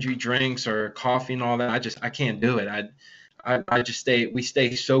those energy drinks or coffee and all that. I can't do it. We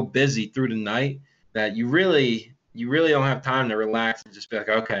stay so busy through the night that you really don't have time to relax and just be like,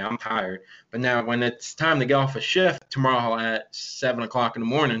 okay, I'm tired. But now when it's time to get off a shift tomorrow at 7 o'clock in the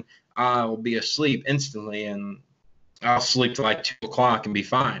morning, I'll be asleep instantly, and I'll sleep till like 2 o'clock and be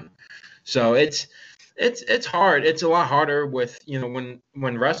fine. So it's hard. It's a lot harder with, when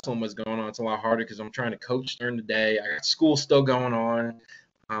wrestling was going on, it's a lot harder because I'm trying to coach during the day. I got school still going on.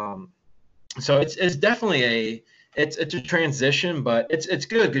 So it's definitely it's a transition, but it's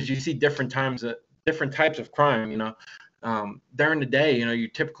good because you see different types of crime, during the day, you're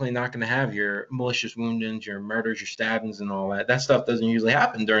typically not going to have your malicious woundings, your murders, your stabbings, and all that. That stuff doesn't usually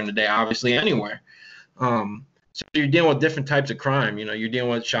happen during the day, obviously, anywhere. So you're dealing with different types of crime. You're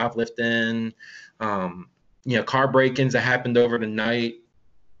dealing with shoplifting, car break-ins that happened over the night.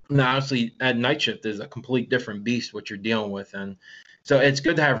 Now, obviously, at night shift is a complete different beast what you're dealing with, and so it's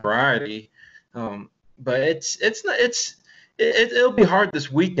good to have variety. But it'll be hard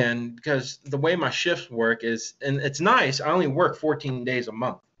this weekend because the way my shifts work is, and it's nice, I only work 14 days a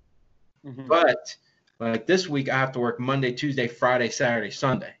month. Mm-hmm. But like this week, I have to work Monday, Tuesday, Friday, Saturday,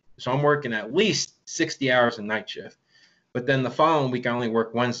 Sunday. So I'm working at least 60 hours a night shift. But then the following week, I only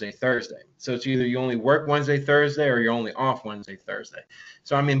work Wednesday, Thursday. So it's either you only work Wednesday, Thursday, or you're only off Wednesday, Thursday.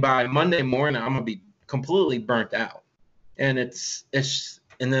 So, I mean, by Monday morning, I'm going to be completely burnt out. And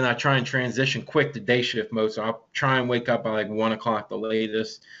and then I try and transition quick to day shift mode. So I'll try and wake up by like 1 o'clock the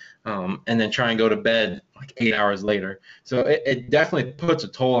latest, and then try and go to bed like 8 hours later. So it definitely puts a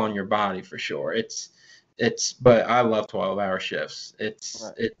toll on your body for sure. But I love 12-hour shifts.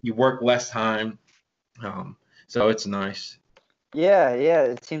 You work less time, so it's nice. Yeah.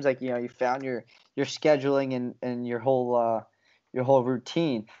 It seems like you found your scheduling and your whole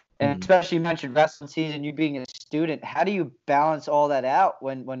routine. And especially you mentioned wrestling season, you being a student. How do you balance all that out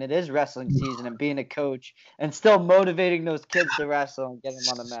when it is wrestling season and being a coach and still motivating those kids to wrestle and get them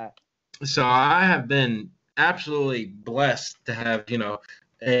on the mat? So I have been absolutely blessed to have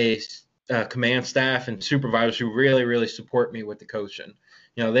a command staff and supervisors who really, really support me with the coaching.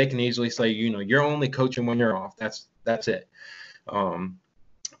 They can easily say, you're only coaching when you're off. That's it.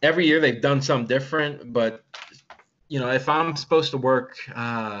 Every year they've done something different, but if I'm supposed to work,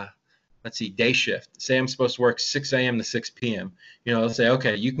 day shift, say I'm supposed to work 6 a.m. to 6 p.m., they'll say,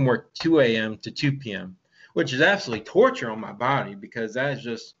 okay, you can work 2 a.m. to 2 p.m., which is absolutely torture on my body because I'm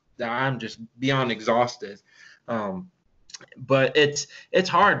just beyond exhausted. But it's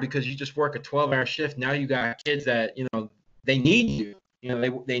hard because you just work a 12-hour shift. Now you got kids that, they need you.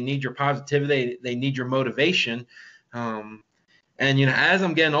 They need your positivity. They need your motivation. And, as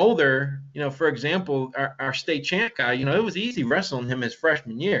I'm getting older, for example, our state champ guy, it was easy wrestling him his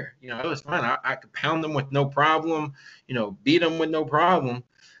freshman year. It was fine. I could pound him with no problem, beat him with no problem.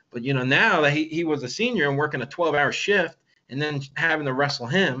 But, now that he was a senior and working a 12-hour shift and then having to wrestle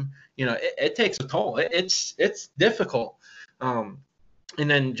him, it takes a toll. It's difficult. And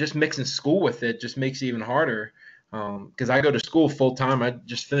then just mixing school with it just makes it even harder. because I go to school full time. I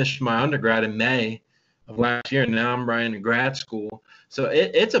just finished my undergrad in May of last year, and now I'm right into grad school. So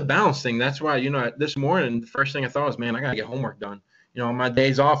it's a balance thing. That's why, this morning, the first thing I thought was, man, I got to get homework done. On my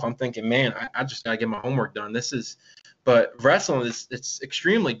days off, I'm thinking, man, I just got to get my homework done. But wrestling it's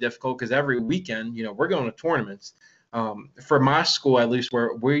extremely difficult because every weekend, we're going to tournaments. For my school, at least,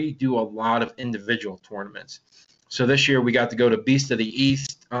 where we do a lot of individual tournaments. So this year we got to go to Beast of the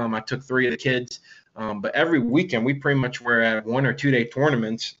East. I took 3 of the kids. But every weekend we pretty much were at 1 or 2 day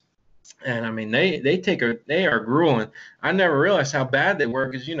tournaments. And I mean, they are grueling. I never realized how bad they were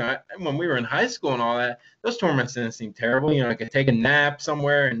because, when we were in high school and all that, those tournaments didn't seem terrible. I could take a nap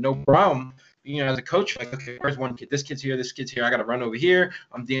somewhere and no problem. As a coach, like, okay, where's one kid? This kid's here. This kid's here. I got to run over here.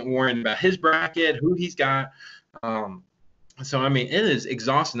 I'm worrying about his bracket, who he's got. So, I mean, it is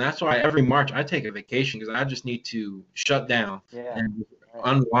exhausting. That's why every March I take a vacation because I just need to shut down and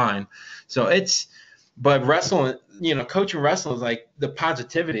unwind. So but wrestling, coaching wrestling is like the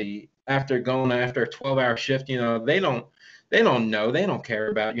positivity after a 12-hour shift. They don't know. They don't care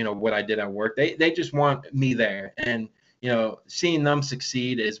about, what I did at work. They just want me there. And, seeing them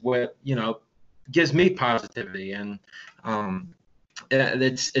succeed is what, gives me positivity. And,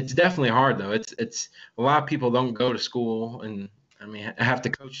 it's definitely hard though. It's a lot of people don't go to school, and I mean, I have to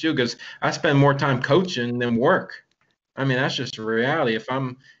coach too because I spend more time coaching than work. I mean, that's just a reality. If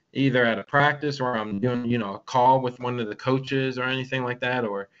I'm either at a practice or I'm doing, a call with one of the coaches or anything like that,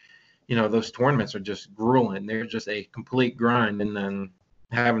 or, those tournaments are just grueling. They're just a complete grind, and then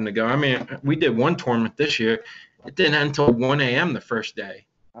having to go. I mean, we did one tournament this year. It didn't end until 1 a.m. the first day.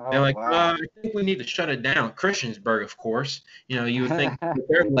 They're like, wow. I think we need to shut it down. Christiansburg, of course. You would think with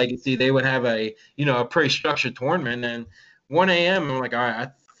their legacy, they would have a pretty structured tournament. And 1 a.m., I'm like, all right,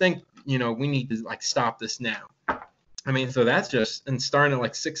 I think, we need to, like, stop this now. I mean, so that's just – and starting at,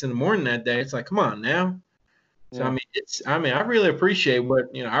 like, 6 in the morning that day, it's like, come on now. So, I I really appreciate what,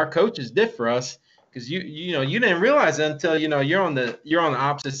 our coaches did for us because, you didn't realize it until, you're on the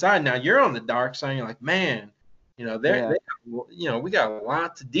opposite side. Now you're on the dark side. And you're like, man. We got a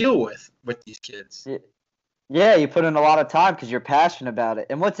lot to deal with these kids. Yeah, you put in a lot of time because you're passionate about it.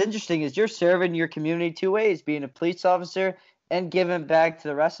 And what's interesting is you're serving your community 2 ways, being a police officer and giving back to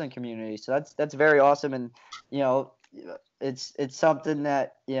the wrestling community. So that's very awesome. And, it's something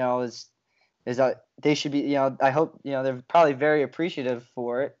that, they should be, I hope, they're probably very appreciative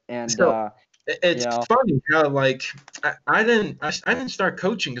for it. And it's funny how, like, I didn't start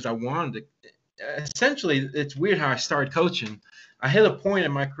coaching because I wanted to. Essentially, it's weird how I started coaching. I hit a point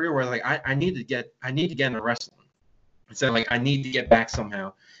in my career where, like, I need to get into wrestling. So, like, I need to get back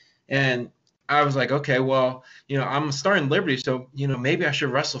somehow. And I was like, okay, well, I'm starting Liberty, so, maybe I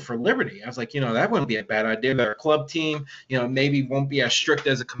should wrestle for Liberty. I was like, that wouldn't be a bad idea. They're a club team, maybe won't be as strict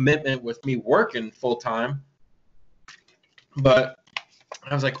as a commitment with me working full time. But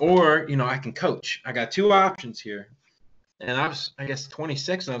I was like, or, I can coach. I got 2 options here. And I was, I guess,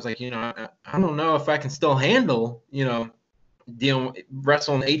 26, and I was like, I don't know if I can still handle,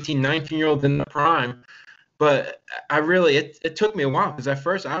 wrestling 18, 19-year-olds in the prime. But I really, it took me a while because at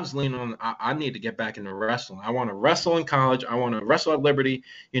first I was leaning on, I need to get back into wrestling. I want to wrestle in college. I want to wrestle at Liberty.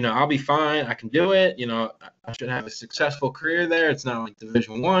 I'll be fine. I can do it. I should have a successful career there. It's not like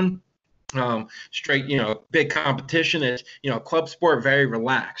Division I. Straight, big competition. It's, club sport, very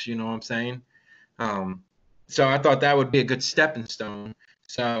relaxed. You know what I'm saying? So I thought that would be a good stepping stone.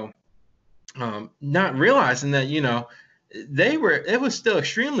 So not realizing that, it was still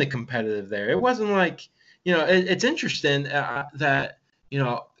extremely competitive there. It wasn't like, it's interesting that,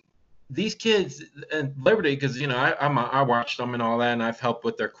 these kids at Liberty, because, I watched them and all that, and I've helped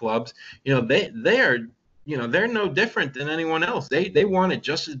with their clubs, they are, they're no different than anyone else. They want it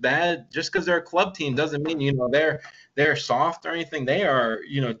just as bad. Just because they're a club team doesn't mean, they're soft or anything. They are,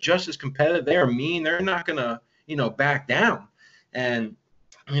 just as competitive. They are mean. They're not going to, back down. And,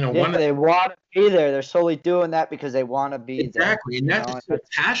 they want to be there. They're solely doing that because they want to be there. Exactly. And that's just so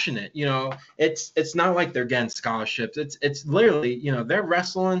passionate. It's not like they're getting scholarships. It's literally, they're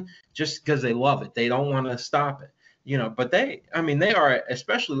wrestling just because they love it. They don't want to stop it. But they are,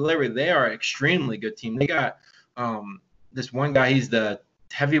 especially Liberty, they are an extremely good team. They got this one guy, he's the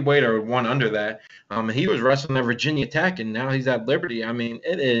heavyweight or one under that. He was wrestling at Virginia Tech, and now he's at Liberty. I mean,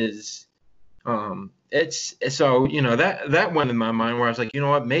 it is it's so, that went in my mind where I was like,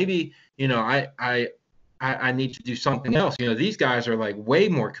 what, maybe, I need to do something else. These guys are like way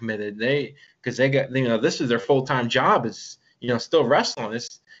more committed. Because they got, this is their full-time job is, still wrestling.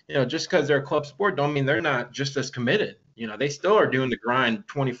 It's, just because they're a club sport don't mean they're not just as committed. They still are doing the grind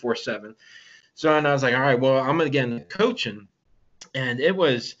 24/7. So, and I was like, all right, well, I'm going to get into coaching. And it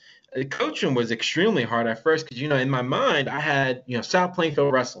was coaching was extremely hard at first because, in my mind, I had, South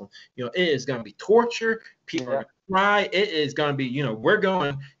Plainfield wrestling. It is going to be torture. People are going to cry. It is going to be, we're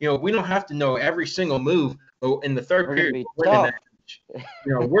going, we don't have to know every single move in the third period.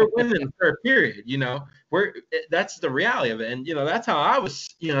 We're winning the third period, that's the reality of it. And, that's how I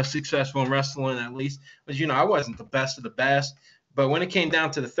was, successful in wrestling, at least, was, I wasn't the best of the best. But when it came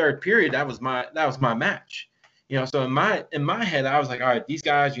down to the third period, that was my match. So in my head, I was like, all right, these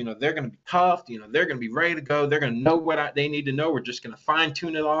guys, they're going to be tough. They're going to be ready to go. They're going to know what they need to know. We're just going to fine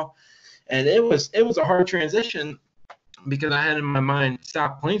tune it all. And it was a hard transition because I had in my mind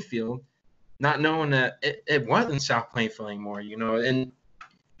South Plainfield, not knowing that it wasn't South Plainfield anymore, And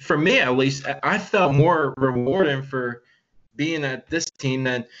for me, at least, I felt more rewarding for being at this team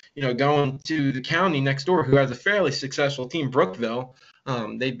than, going to the county next door, who has a fairly successful team, Brookville.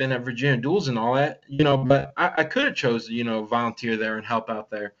 They've been at Virginia Duels and all that, but I could have chose to, volunteer there and help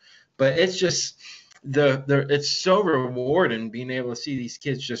out there. But it's just it's so rewarding being able to see these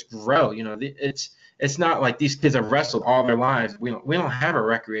kids just grow. It's not like these kids have wrestled all their lives. We don't have a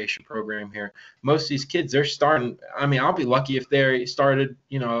recreation program here. Most of these kids, they're starting. I mean, I'll be lucky if they started,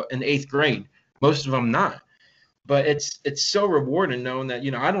 in 8th grade. Most of them not. But it's so rewarding knowing that,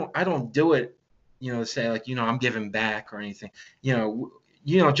 I don't do it, to say like, I'm giving back or anything.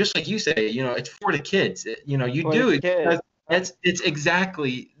 Just like you say, it's for the kids. You do it because it's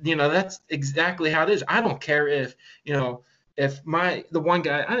exactly, that's exactly how it is. I don't care if, if the one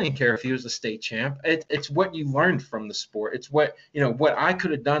guy, I didn't care if he was a state champ. It's what you learned from the sport. It's what, what I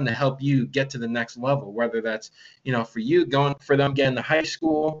could have done to help you get to the next level, whether that's, for you for them getting to high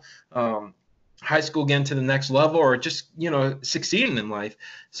school getting to the next level, or just, succeeding in life.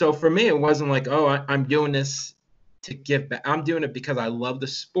 So for me, it wasn't like, oh, I'm doing this to give back. I'm doing it because I love the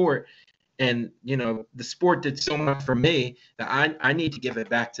sport. And, the sport did so much for me that I need to give it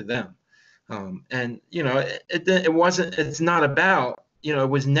back to them. And, it's not about, it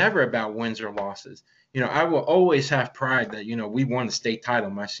was never about wins or losses. I will always have pride that, we won the state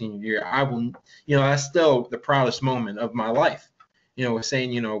title my senior year. I will, that's still the proudest moment of my life.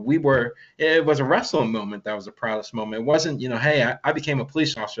 Saying, it was a wrestling moment. That was the proudest moment. It wasn't, hey, I became a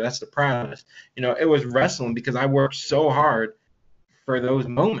police officer. That's the proudest. It was wrestling because I worked so hard for those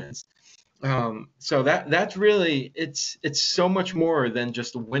moments. So that's really, it's so much more than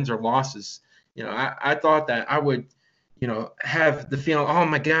just the wins or losses. I thought that I would, have the feeling, oh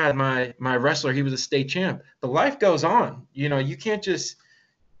my God, my wrestler, he was a state champ. But life goes on. You can't just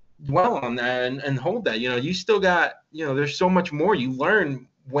dwell on that and hold that. You still got, there's so much more. You learn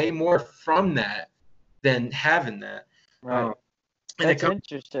way more from that than having that. Right. That's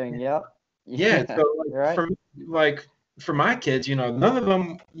interesting. Yeah. So for my kids, none of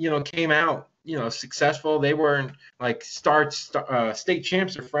them, came out, successful. They weren't like state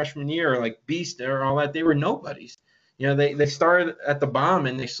champs their freshman year, or like beast or all that. They were nobodies. They started at the bottom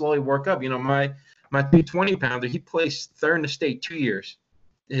and they slowly work up. My 220 pounder, he placed third in the state 2 years.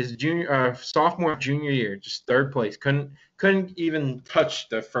 His sophomore, junior year, just third place. Couldn't even touch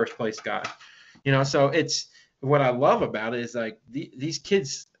the first place guy. So it's what I love about it is like these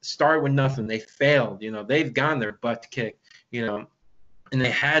kids started with nothing. They failed. They've gotten their butt kicked. And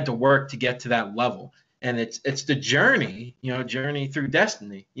they had to work to get to that level. And it's the journey. Journey through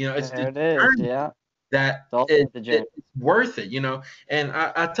destiny. It's the journey. Yeah. That it's worth it, And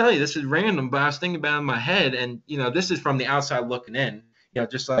I tell you, this is random, but I was thinking about it in my head, and this is from the outside looking in.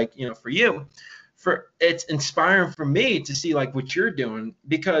 Just like, for you, it's inspiring for me to see like what you're doing,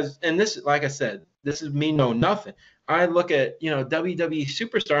 because, and this, like I said, this is me know nothing. I look at, WWE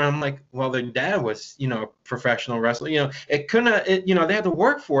superstar, and I'm like, well, their dad was, professional wrestler, it couldn't, they had to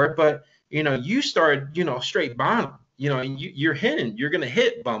work for it, but, you started, straight bottom, and you're going to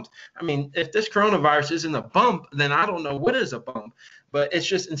hit bumps. I mean, if this coronavirus isn't a bump, then I don't know what is a bump. But it's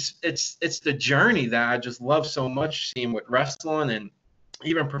just, it's the journey that I just love so much, seeing with wrestling and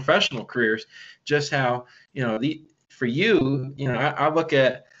even professional careers, just how, for you, I look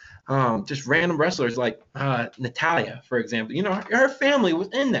at just random wrestlers like Natalia, for example. Her family was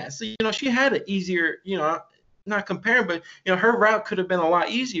in that. So, she had it easier, not comparing, but, her route could have been a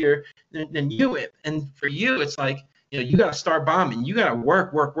lot easier than you. And for you, it's like, you got to start bombing. You got to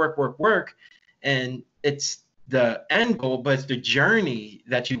work. And it's the end goal, but it's the journey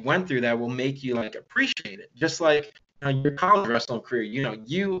that you went through that will make you like appreciate it. Just like your college wrestling career,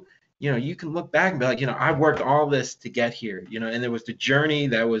 you can look back and be like, I worked all this to get here, and it was the journey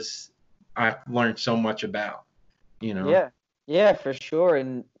that I learned so much about, Yeah, for sure.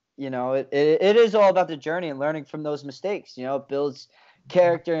 And, it is all about the journey and learning from those mistakes. It builds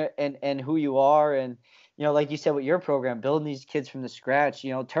character and who you are. And, like you said with your program, building these kids from the scratch,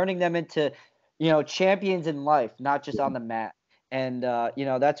 turning them into, champions in life, not just on the mat. And,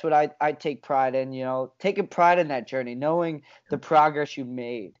 that's what I take pride in, taking pride in that journey, knowing the progress you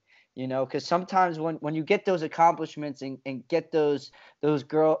made, because sometimes when you get those accomplishments and get those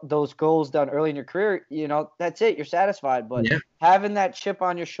goals done early in your career, that's it, you're satisfied. But having that chip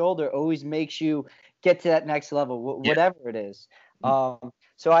on your shoulder always makes you get to that next level, whatever it is.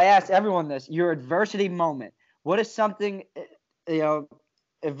 So I asked everyone this, your adversity moment. What is something,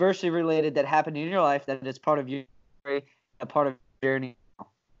 adversity related that happened in your life that is part of your story, a part of your journey?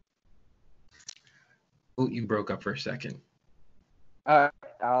 Ooh, you broke up for a second.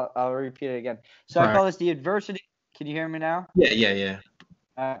 I'll repeat it again. So I call this the adversity. Can you hear me now? Yeah.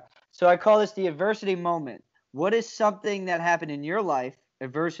 So I call this the adversity moment. What is something that happened in your life,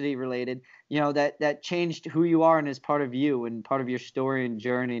 adversity related, that changed who you are and is part of you and part of your story and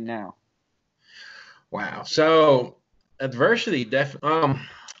journey now? Wow. So adversity, definitely.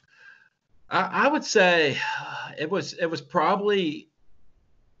 I would say it was probably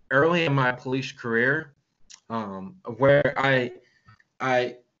early in my police career, where I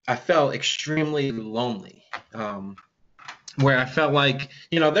felt extremely lonely, where I felt like,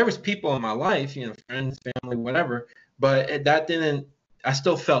 there was people in my life, friends, family, whatever, but I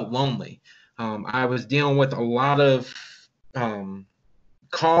still felt lonely. I was dealing with a lot of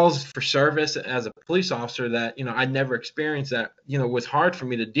calls for service as a police officer that, I'd never experienced, that, was hard for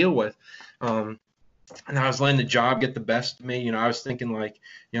me to deal with. And I was letting the job get the best of me. I was thinking like,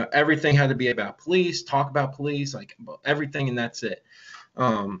 everything had to be about police, talk about police, like everything, and that's it.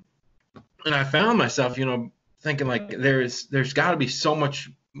 And I found myself, thinking like there's got to be so much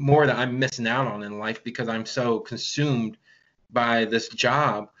more that I'm missing out on in life because I'm so consumed by this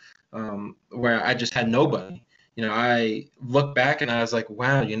job, where I just had nobody. I look back and I was like,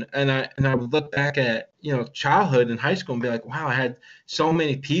 wow, and I would look back at, childhood and high school and be like, wow, I had so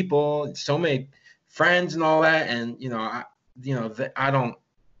many people, so many friends and all that. And, I don't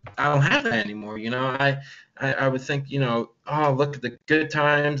have that anymore. I would think, oh, look at the good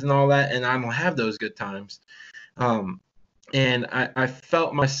times and all that. And I don't have those good times. And I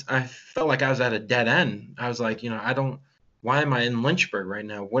felt like I was at a dead end. I was like, why am I in Lynchburg right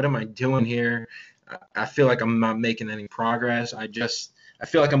now? What am I doing here? I feel like I'm not making any progress. I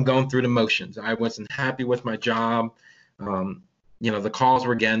feel like I'm going through the motions. I wasn't happy with my job. The calls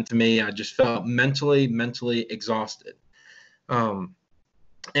were getting to me. I just felt mentally exhausted. And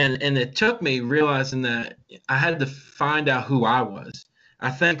it took me realizing that I had to find out who I was.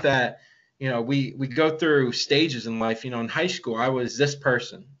 I think that, we go through stages in life. In high school, I was this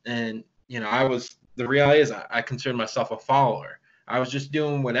person. And, the reality is I considered myself a follower. I was just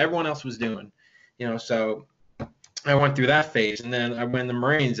doing what everyone else was doing. So I went through that phase, and then I went in the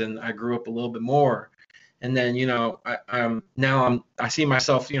Marines, and I grew up a little bit more. And then, I see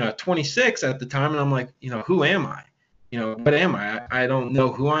myself, 26 at the time, and I'm like, who am I? What am I? I don't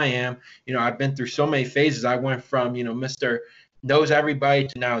know who I am. I've been through so many phases. I went from, Mr. knows everybody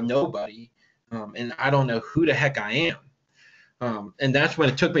to now nobody. And I don't know who the heck I am. And that's when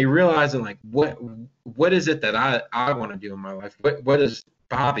it took me realizing, like, what is it that I want to do in my life? What is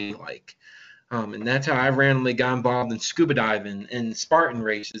Bobby like? And that's how I randomly got involved in scuba diving and Spartan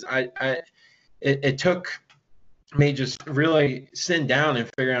races. It took me just really sitting down and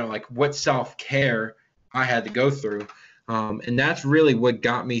figuring out like what self-care I had to go through. And that's really what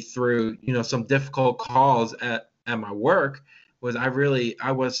got me through, some difficult calls at my work. Was I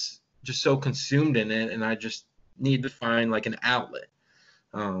was just so consumed in it, and I just needed to find like an outlet,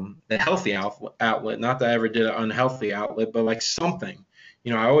 a healthy outlet. Not that I ever did an unhealthy outlet, but like something.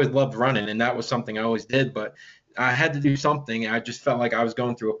 I always loved running, and that was something I always did, but I had to do something. I just felt like I was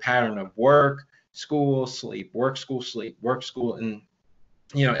going through a pattern of work, school, sleep, work, school, sleep, work, school. And,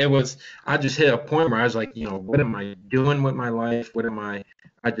 I just hit a point where I was like, what am I doing with my life?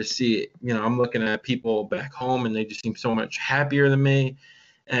 I just see it, I'm looking at people back home, and they just seem so much happier than me.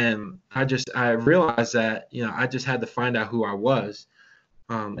 And I realized that, I just had to find out who I was.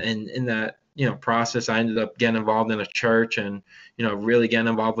 And in that, process, I ended up getting involved in a church and, really getting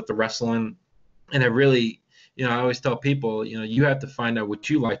involved with the wrestling. And it really, I always tell people, you have to find out what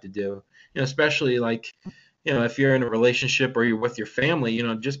you like to do, especially like, if you're in a relationship or you're with your family,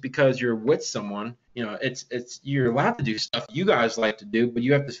 just because you're with someone, you're allowed to do stuff you guys like to do, but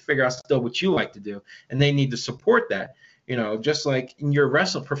you have to figure out still what you like to do. And they need to support that, just like in your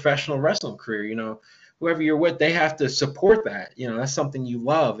professional wrestling career, whoever you're with, they have to support that. That's something you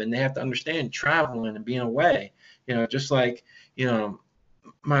love, and they have to understand traveling and being away. Just like,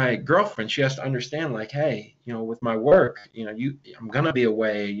 my girlfriend, she has to understand, like, hey, with my work, I'm gonna be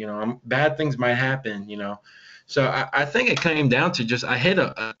away, bad things might happen, So I think it came down to just I hit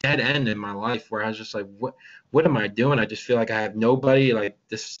a dead end in my life where I was just like, what am I doing? I just feel like I have nobody, like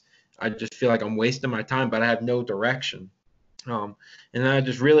this. I just feel like I'm wasting my time, but I have no direction. And then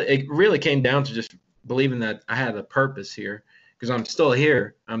it really came down to just believing that I had a purpose here, because I'm still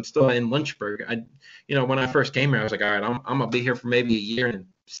here. I'm still in Lynchburg. When I first came here, I was like, all right, I'm gonna be here for maybe a year and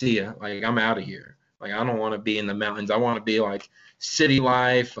see ya. Like, I'm out of here. Like, I don't want to be in the mountains. I want to be like city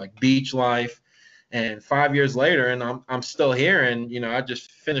life, like beach life. And 5 years later, and I'm still here. And I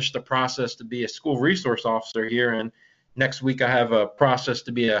just finished the process to be a school resource officer here. And next week I have a process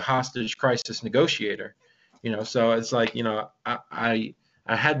to be a hostage crisis negotiator. So it's like, I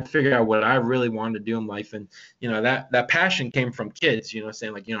had to figure out what I really wanted to do in life. And, that passion came from kids,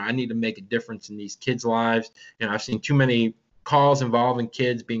 saying like, I need to make a difference in these kids' lives. I've seen too many calls involving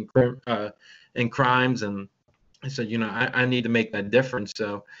kids being in crimes. And I said, I need to make that difference.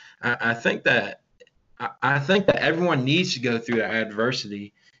 So I think that everyone needs to go through that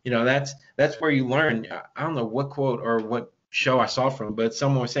adversity. That's where you learn. I don't know what quote or what show I saw from, but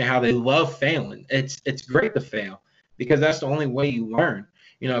someone was saying how they love failing. It's great to fail, because that's the only way you learn.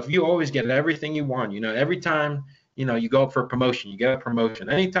 If you always get everything you want, every time, you go up for a promotion, you get a promotion.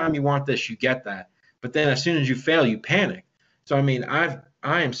 Anytime you want this, you get that. But then as soon as you fail, you panic. So, I mean, I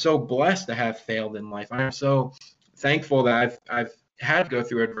am so blessed to have failed in life. I am so thankful that I've had to go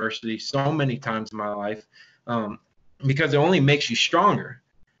through adversity so many times in my life, because it only makes you stronger.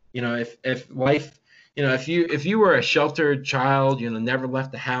 If life, if you were a sheltered child, never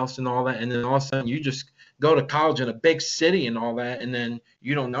left the house and all that, and then all of a sudden you just go to college in a big city and all that, and then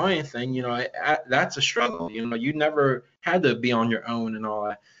you don't know anything, that's a struggle. You never had to be on your own and all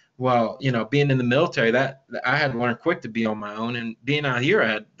that. Well, being in the military, that I had to learn quick to be on my own, and being out here, I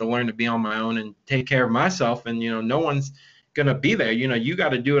had to learn to be on my own and take care of myself. And no one's gonna be there. You got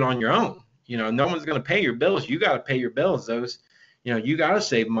to do it on your own. No one's gonna pay your bills. You got to pay your bills. You got to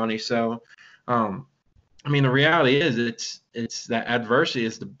save money. So, I mean, the reality is, it's that adversity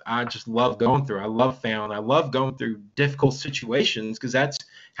I just love going through. I love failing. I love going through difficult situations, because that's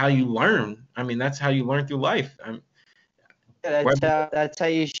how you learn. I mean, that's how you learn through life. That's how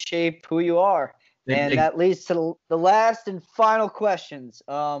you shape who you are. And that leads to the last and final questions.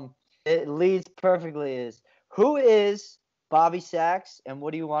 It leads perfectly is, who is Bobby Sachs, and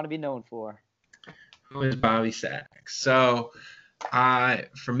what do you want to be known for? Who is Bobby Sachs? So,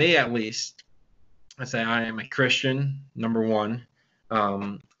 for me at least, I say I am a Christian, number one.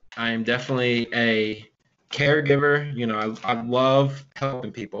 I am definitely a caregiver. I love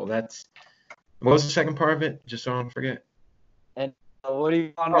helping people. What was the second part of it? Just so I don't forget. And what do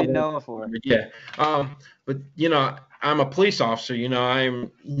you want to be known for? Yeah. But I'm a police officer.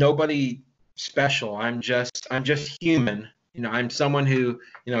 I'm nobody special. I'm just human. I'm someone who,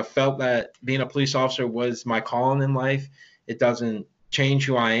 felt that being a police officer was my calling in life. It doesn't change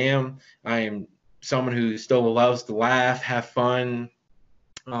who I am. I am someone who still loves to laugh, have fun.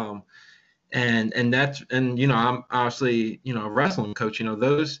 I'm obviously, a wrestling coach.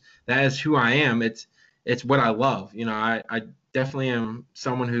 That is who I am. It's what I love. I definitely am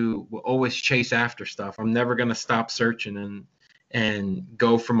someone who will always chase after stuff. I'm never going to stop searching and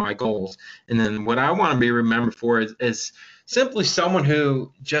go for my goals. And then what I want to be remembered for is simply someone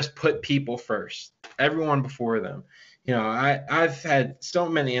who just put people first, everyone before them. I've had so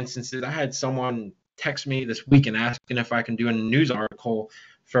many instances. I had someone text me this weekend asking if I can do a news article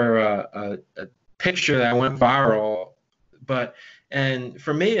for a picture that went viral. And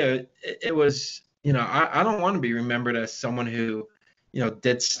for me, it was, I don't want to be remembered as someone who,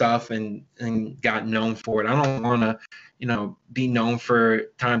 did stuff and got known for it. I don't want to, be known for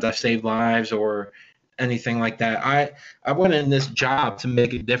times I've saved lives or anything like that. I went in this job to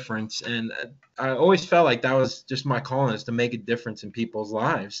make a difference, and I always felt like that was just my calling, is to make a difference in people's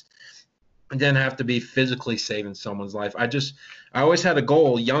lives. I didn't have to be physically saving someone's life. I always had a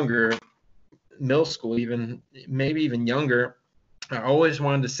goal, younger, middle school, maybe even younger. I always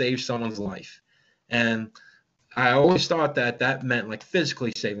wanted to save someone's life. And I always thought that meant like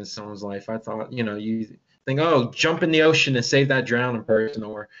physically saving someone's life. I thought, you think, oh, jump in the ocean and save that drowning person,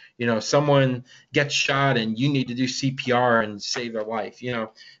 or, someone gets shot and you need to do CPR and save their life.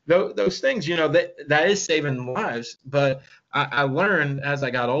 Those things, that is saving lives. But I learned as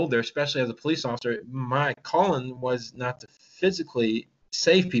I got older, especially as a police officer, my calling was not to physically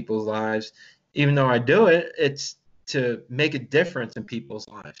save people's lives. Even though I do it, it's to make a difference in people's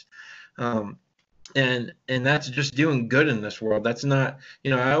lives. And that's just doing good in this world. That's not,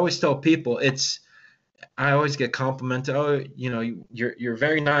 I always tell people I always get complimented. Oh, you're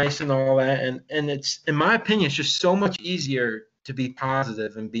very nice and all that. And it's, in my opinion, it's just so much easier to be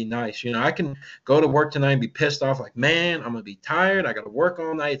positive and be nice. I can go to work tonight and be pissed off, like, man, I'm gonna be tired. I got to work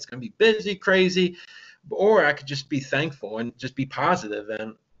all night. It's gonna be busy, crazy. Or I could just be thankful and just be positive.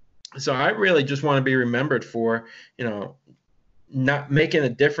 And so I really just want to be remembered for, not making a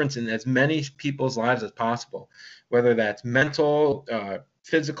difference in as many people's lives as possible, whether that's mental,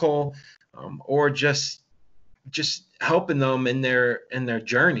 physical, or just helping them in their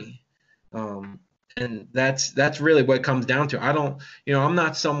journey. And that's really what it comes down to. I'm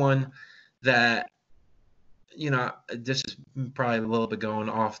not someone that, this is probably a little bit going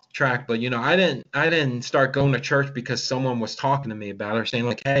off track, but I didn't start going to church because someone was talking to me about it or saying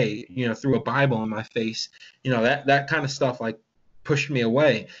like, hey, threw a Bible in my face. That kind of stuff like pushed me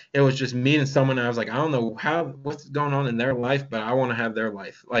away. It was just meeting someone and I was like, I don't know what's going on in their life, but I want to have their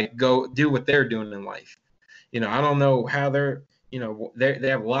life. Like, go do what they're doing in life. I don't know how they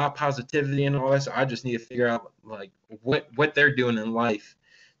have a lot of positivity and all that. So I just need to figure out like what they're doing in life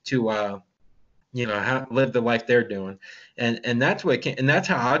to how live the life they're doing. And that's what and that's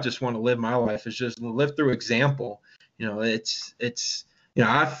how I just want to live my life, is just live through example. It's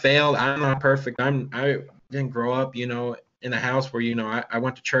I failed. I'm not perfect. I didn't grow up, in a house where, I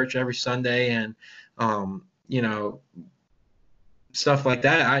went to church every Sunday and, stuff like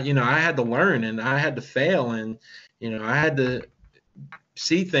that. I had to learn and I had to fail and, I had to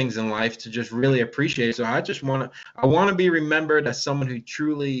see things in life to just really appreciate it. So I want to be remembered as someone who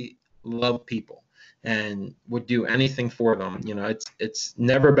truly loved people and would do anything for them. It's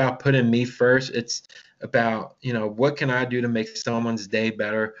never about putting me first. It's about, what can I do to make someone's day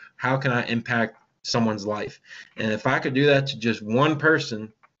better? How can I impact someone's life? And if I could do that to just one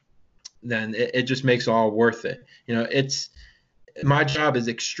person, then it just makes all worth it. My job is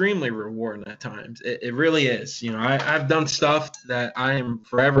extremely rewarding at times. It really is. I've done stuff that I am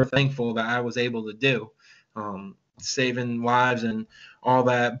forever thankful that I was able to do, saving lives and all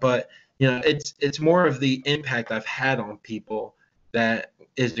that. But it's more of the impact I've had on people that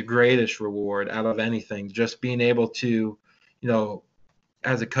is the greatest reward out of anything. Just being able to,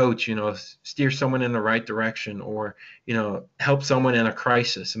 as a coach, steer someone in the right direction, or, help someone in a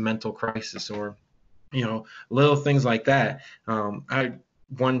mental crisis, or, little things like that.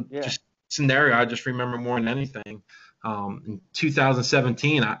 Just scenario I just remember more than anything. In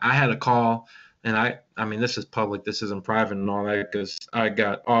 2017, I had a call, and I mean, this is public, this isn't private and all that, because I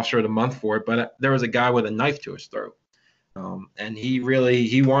got officer of the month for it, but there was a guy with a knife to his throat. And he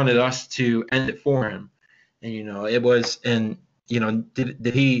wanted us to end it for him. And, it was, and,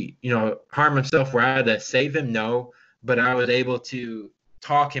 did he, harm himself where I had to save him? No, but I was able to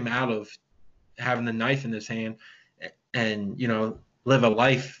talk him out of having the knife in his hand and, live a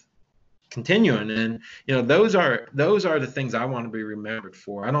life continuing. And, those are the things I want to be remembered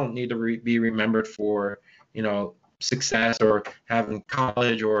for. I don't need to be remembered for, success or having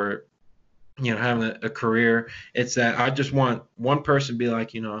college or, having a career. It's that I just want one person to be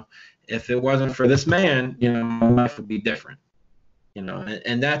like, if it wasn't for this man, my life would be different.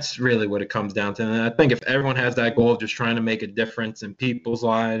 And that's really what it comes down to. And I think if everyone has that goal of just trying to make a difference in people's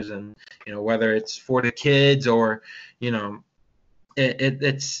lives, and, whether it's for the kids or,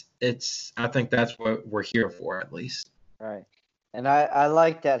 it's I think that's what we're here for, at least. Right. And I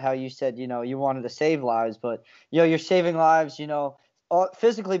like that, how you said, you wanted to save lives, but, you're saving lives,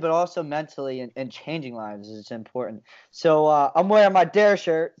 physically, but also mentally, and changing lives is important. So I'm wearing my Dare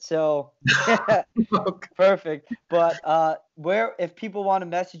shirt, so perfect. But if people want to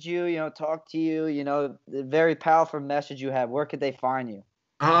message you, talk to you, the very powerful message you have, where could they find you?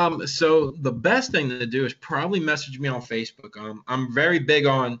 So the best thing to do is probably message me on Facebook. I'm very big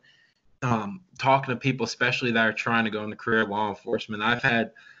on talking to people, especially that are trying to go in the career of law enforcement. I've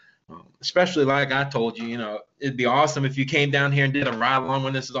had, especially like I told you, it'd be awesome if you came down here and did a ride along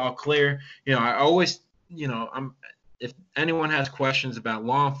when this is all clear. I always, if anyone has questions about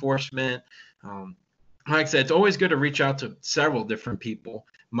law enforcement, like I said, it's always good to reach out to several different people.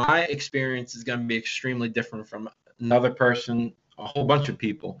 My experience is going to be extremely different from another person, a whole bunch of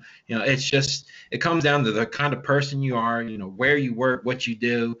people. It comes down to the kind of person you are, where you work, what you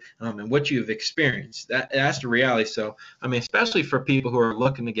do, and what you've experienced. That's the reality. So, especially for people who are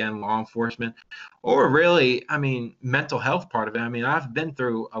looking to get in law enforcement, or really, mental health part of it. I've been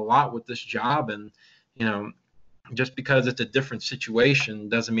through a lot with this job, and, just because it's a different situation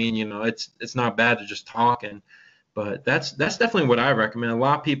doesn't mean, it's not bad to just talk. But that's definitely what I recommend. A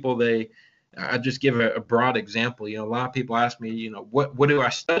lot of people, I just give a broad example. A lot of people ask me, what do I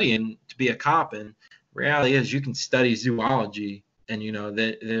study to be a cop? And reality is, you can study zoology and you know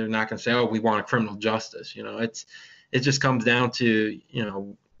they're not going to say, oh, we want a criminal justice. You know, it just comes down to, you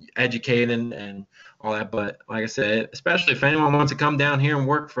know, educating and all that. But like I said, especially if anyone wants to come down here and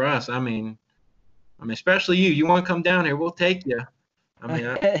work for us, I mean, especially you want to come down here, we'll take you. I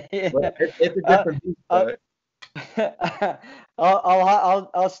mean, it's a different beast, but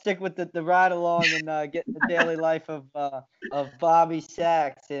I'll stick with the ride along and get the daily life of Bobby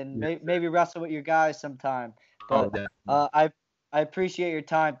Sachs, and maybe wrestle with your guys sometime. But I appreciate your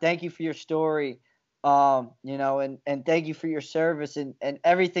time. Thank you for your story, you know, and thank you for your service and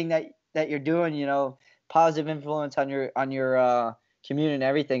everything that you're doing. You know, positive influence on your community and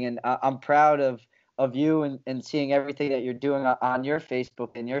everything. And I'm proud of you and seeing everything that you're doing on your Facebook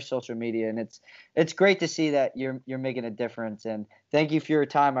and your social media, and it's great to see that you're making a difference. And thank you for your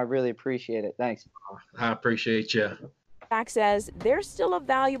time. I really appreciate it. Thanks. I appreciate you. Sachs says there's still a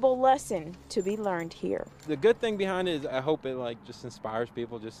valuable lesson to be learned here. The good thing behind it is I hope it just inspires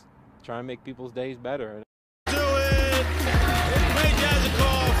people, just try and make people's days better. Do it. Major has a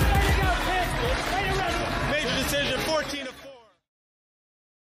call. Major decision, 14-5.